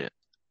that shit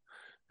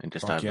and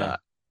just have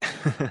that.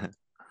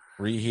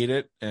 Reheat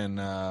it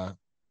and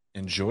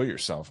enjoy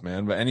yourself,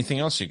 man. But anything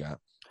else you got?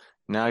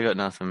 No, I got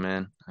nothing,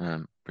 man.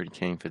 Pretty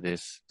keen for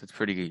this. It's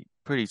pretty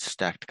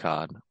stacked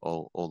card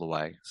all the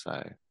way.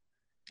 So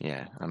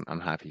yeah, I'm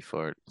happy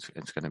for it.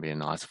 It's going to be a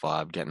nice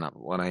vibe. Getting up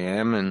at 1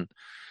 a.m. and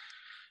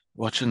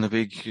watching the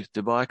big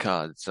Dubai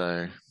card.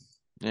 So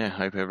yeah,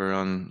 hope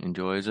everyone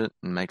enjoys it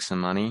and makes some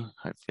money.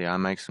 Hopefully I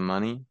make some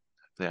money.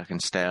 Hopefully I can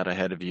stay out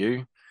ahead of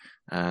you.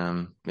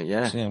 But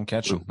yeah. See, I'm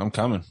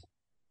coming.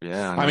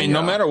 Yeah. I mean,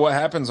 no matter what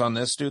happens on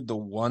this, dude, the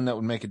one that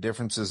would make a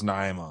difference is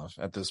Naimov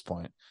at this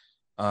point.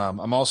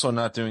 I'm also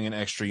not doing an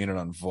extra unit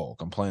on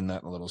Volk. I'm playing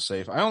that a little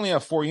safe. I only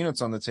have 4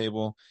 units on the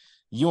table.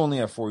 You only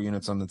have 4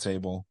 units on the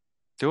table.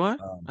 Do I?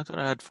 I thought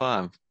I had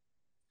 5.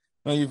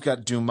 No, you've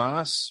got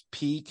Dumas,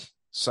 Peak,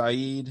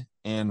 Saeed,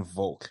 and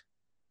Volk.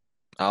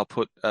 I'll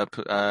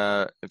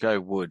go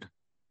Wood.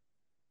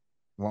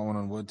 Want one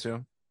on Wood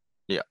too?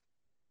 Yeah.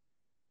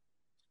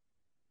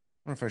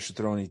 I don't know if I should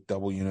throw any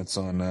double units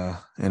on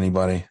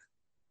anybody.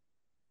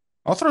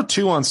 I'll throw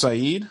 2 on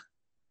Saeed.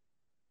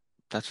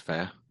 That's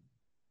fair.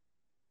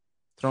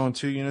 Throwing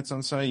 2 units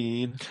on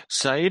Saeed.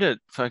 Saeed at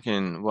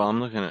fucking, well, I'm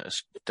looking at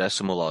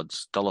decimal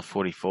odds,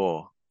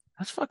 $1.44.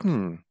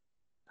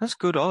 That's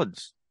good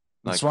odds.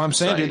 That's Like what I'm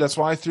saying, dude. say, That's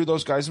why I threw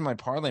those guys in my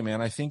parlay,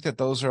 man. I think that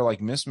those are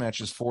like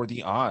mismatches for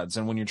the odds.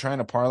 And when you're trying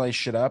to parlay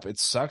shit up, it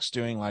sucks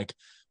doing like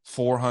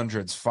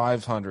 400s,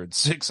 500,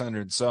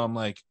 600. So I'm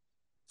like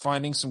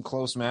finding some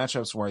close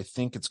matchups where I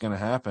think it's going to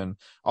happen.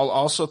 I'll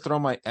also throw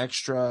my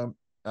extra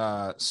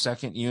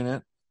second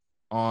unit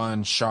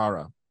on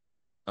Shara,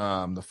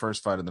 the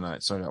first fight of the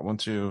night. So I got 1,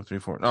 2, 3,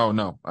 4. Oh,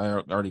 no, I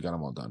already got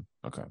them all done.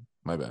 Okay,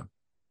 my bad.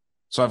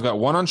 So I've got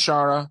 1 on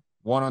Shara,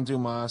 1 on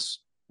Dumas,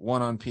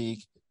 1 on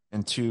Peak,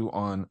 and 2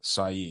 on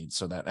Saeed.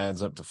 So that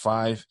adds up to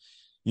 5.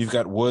 You've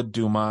got Wood,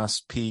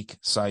 Dumas, Peak,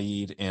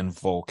 Saeed, and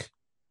Volk.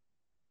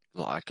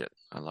 like it.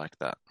 I like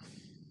that.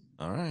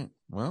 All right.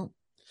 Well,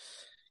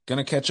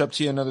 gonna catch up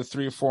to you another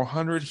 300 or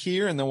 400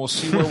 here, and then we'll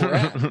see where we're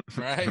at.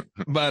 Right.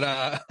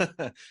 But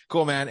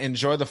cool, man.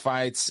 Enjoy the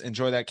fights.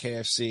 Enjoy that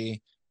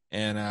KFC.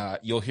 And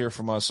you'll hear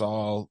from us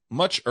all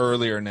much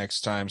earlier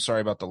next time.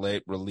 Sorry about the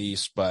late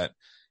release, but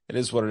it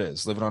is what it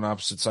is. Living on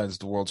opposite sides of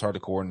the world's hard to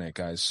coordinate,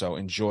 guys. So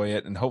enjoy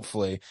it. And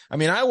hopefully, I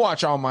mean, I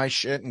watch all my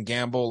shit and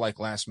gamble like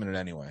last minute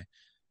anyway.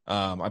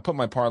 I put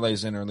my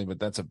parlays in early, but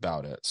that's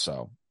about it.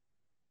 So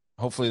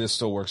hopefully this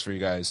still works for you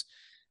guys.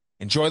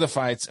 Enjoy the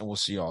fights, and we'll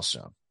see you all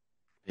soon.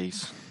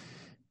 Peace.